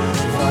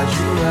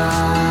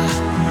 vadiar.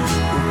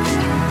 O que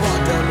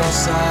importa é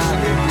nossa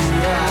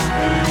alegria.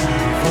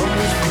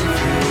 Vamos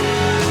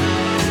viver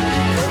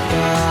e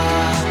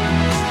cantar.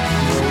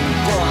 Não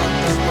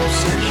importa qual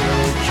seja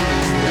o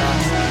dia,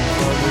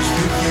 vamos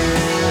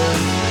viver,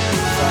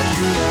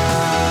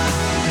 vadiar.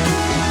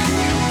 O que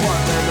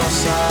importa é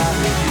nossa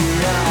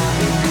alegria,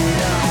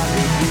 alegria,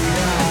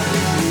 alegria,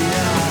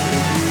 alegria,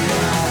 alegria,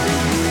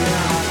 alegria,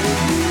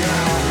 alegria,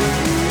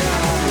 alegria,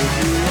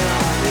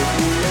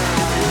 alegria,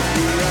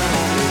 alegria,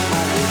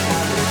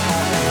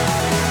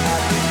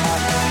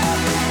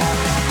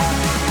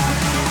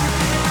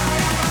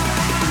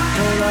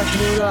 tão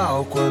natural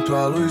quanto a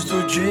luz do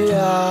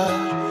dia.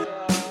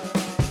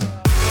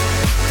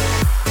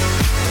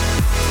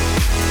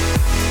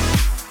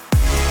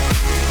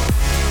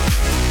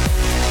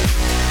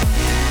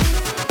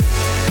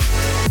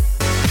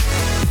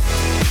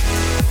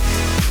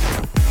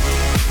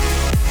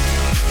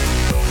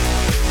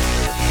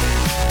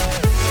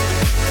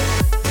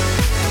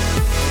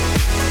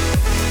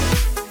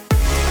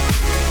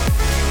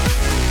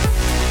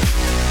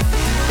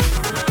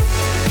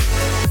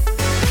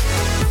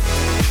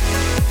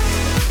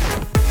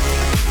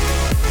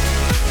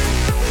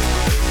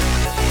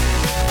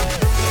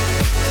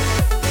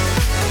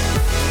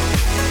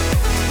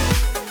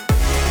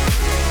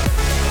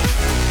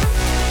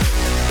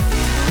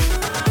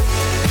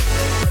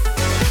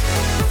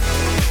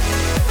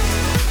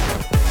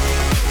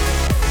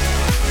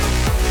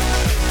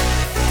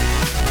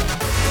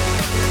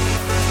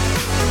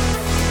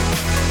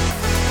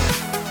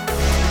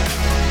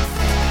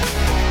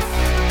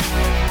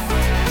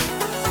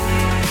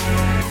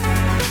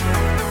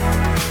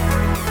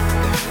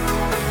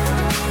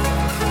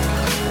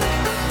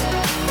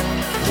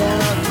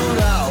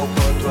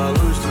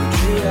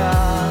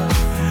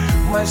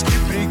 Mas que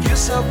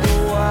preguiça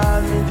boa,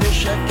 me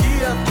deixa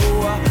aqui à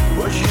toa.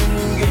 Hoje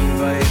ninguém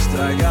vai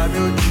estragar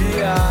meu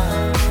dia.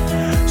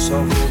 Só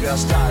vou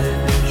gastar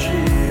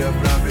energia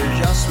pra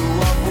beijar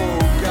sua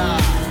boca.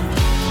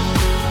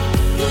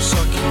 Eu só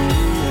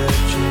queria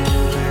te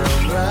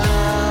lembrar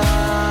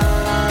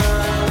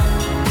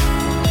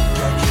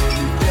que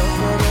aquele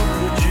tempo eu não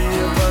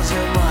podia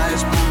fazer mais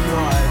por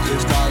nós. Eu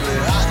estava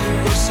errado e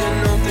você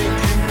não tem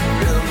que me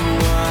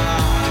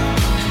perdoar.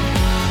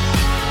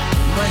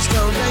 Mas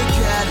também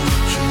quero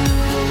te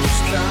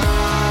mostrar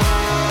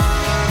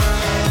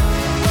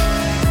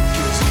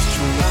que existe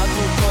um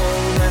lado bom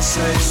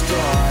nessa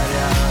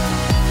história.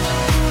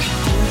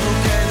 Tudo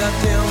que ainda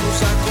temos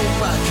a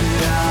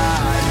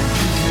compartilhar e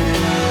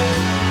viver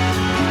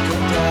e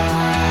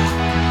cantar.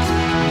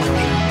 Não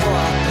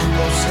importa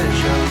qual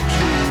seja o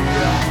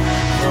dia,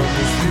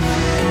 vamos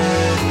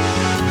viver,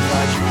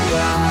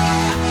 vadiar.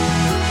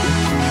 O que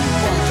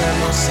importa é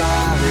nossa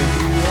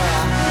alegria.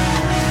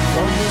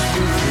 Vamos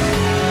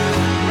viver,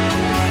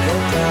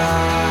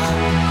 cantar.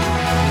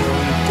 Não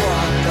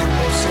importa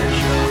qual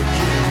seja o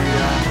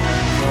dia,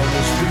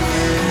 vamos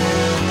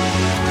viver,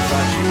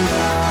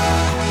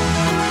 vadiar.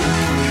 O que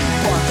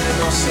importa é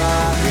nossa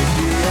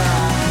alegria,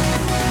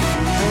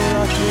 tão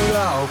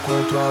natural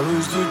quanto a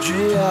luz do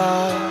dia.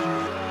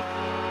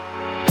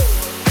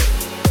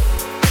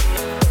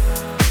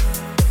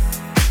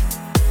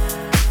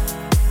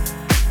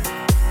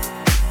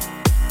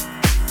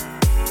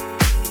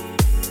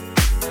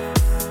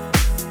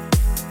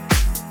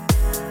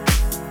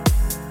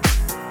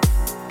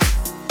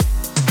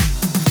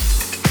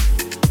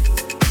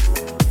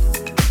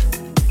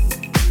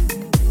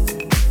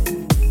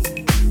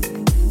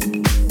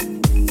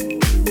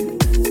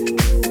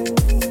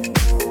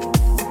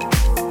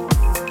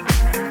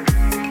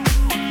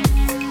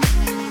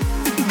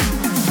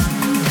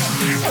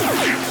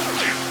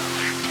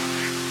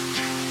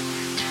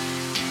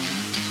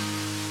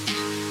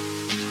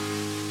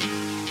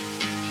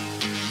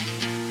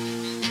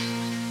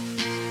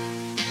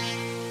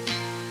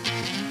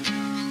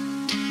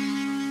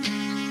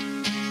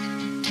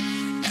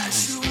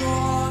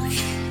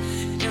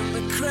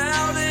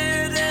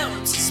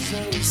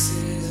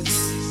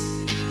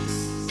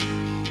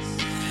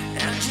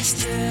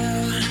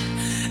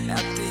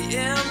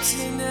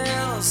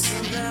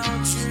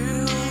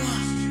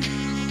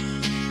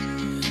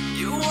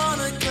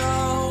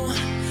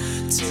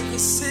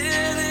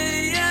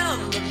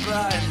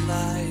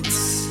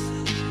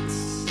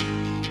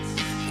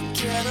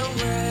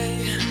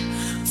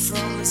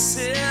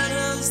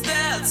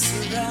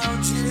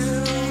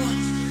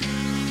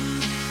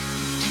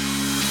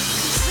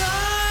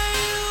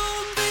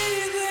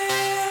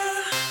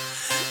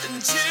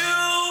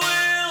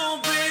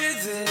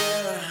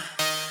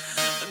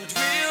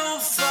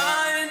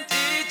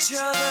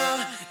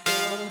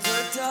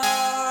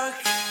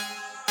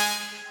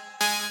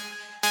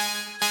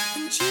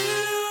 And you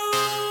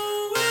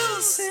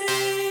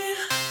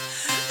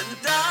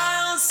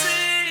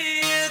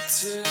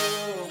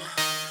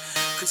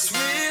 'cause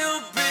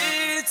we'll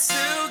be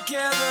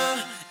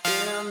together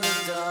in the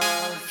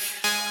dark.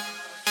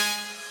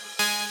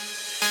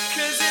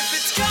 'Cause if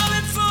it's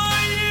coming for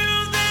you,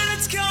 then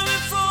it's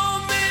coming for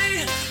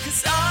me,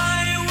 'cause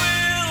I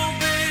will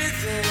be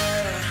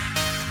there,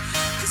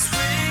 'cause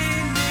we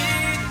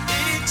need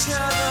each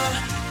other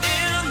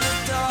in the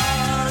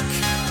dark.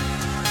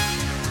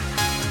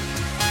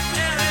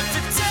 And if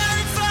it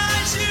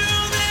terrifies you,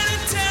 then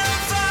it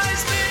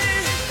terrifies me,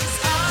 'cause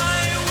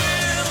I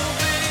will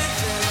be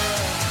there.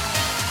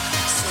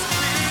 So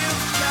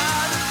we've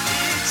got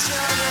each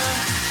other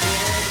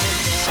in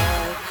the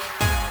dark.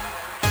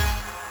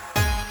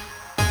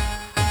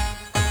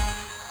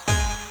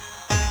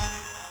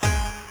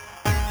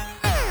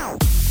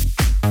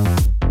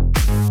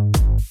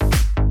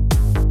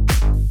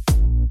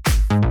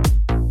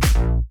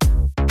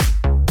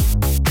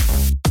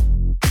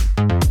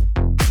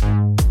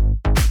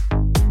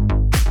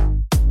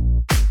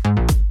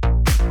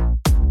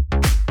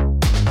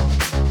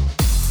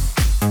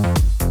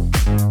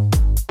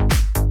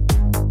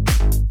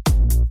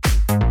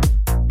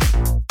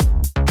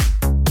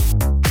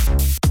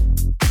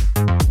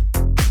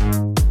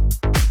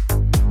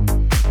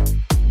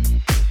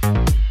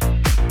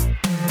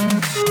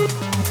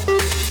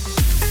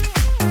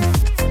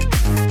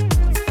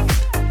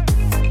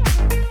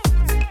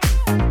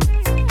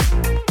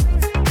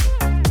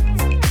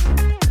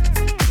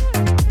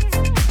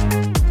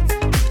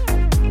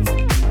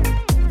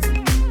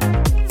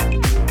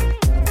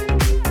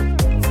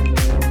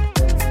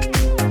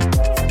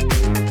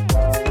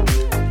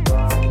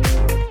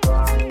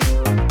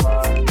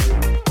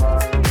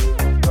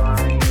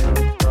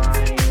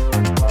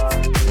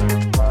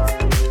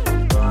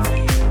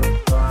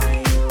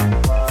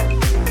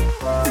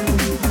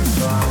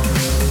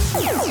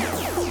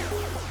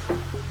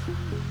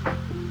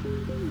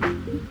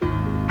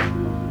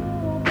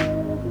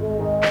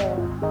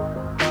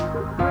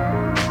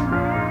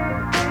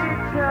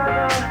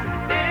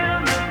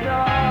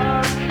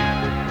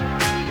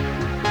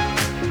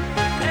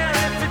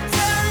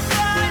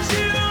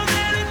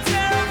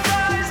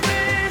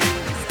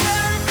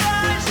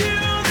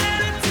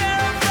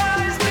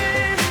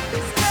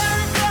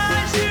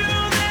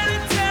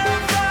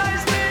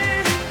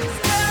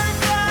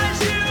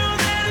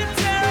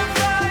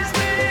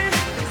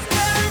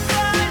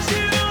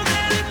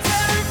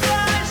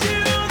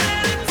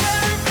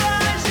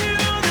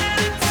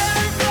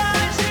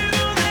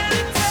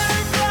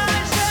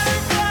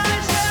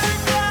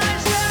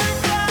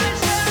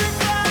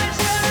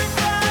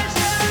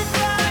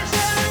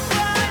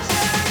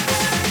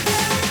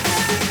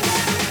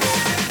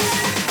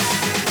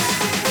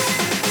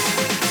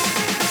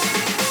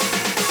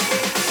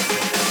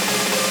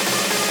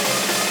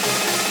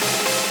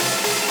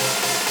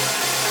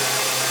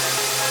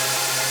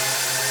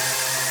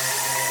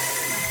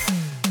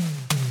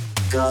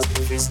 Cause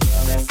if it's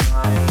coming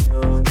for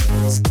you,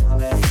 then it's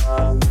coming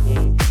for me.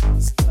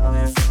 It's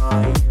coming for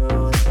you,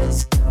 then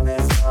it's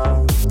coming for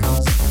me.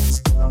 Cause if it's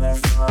coming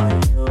for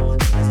you,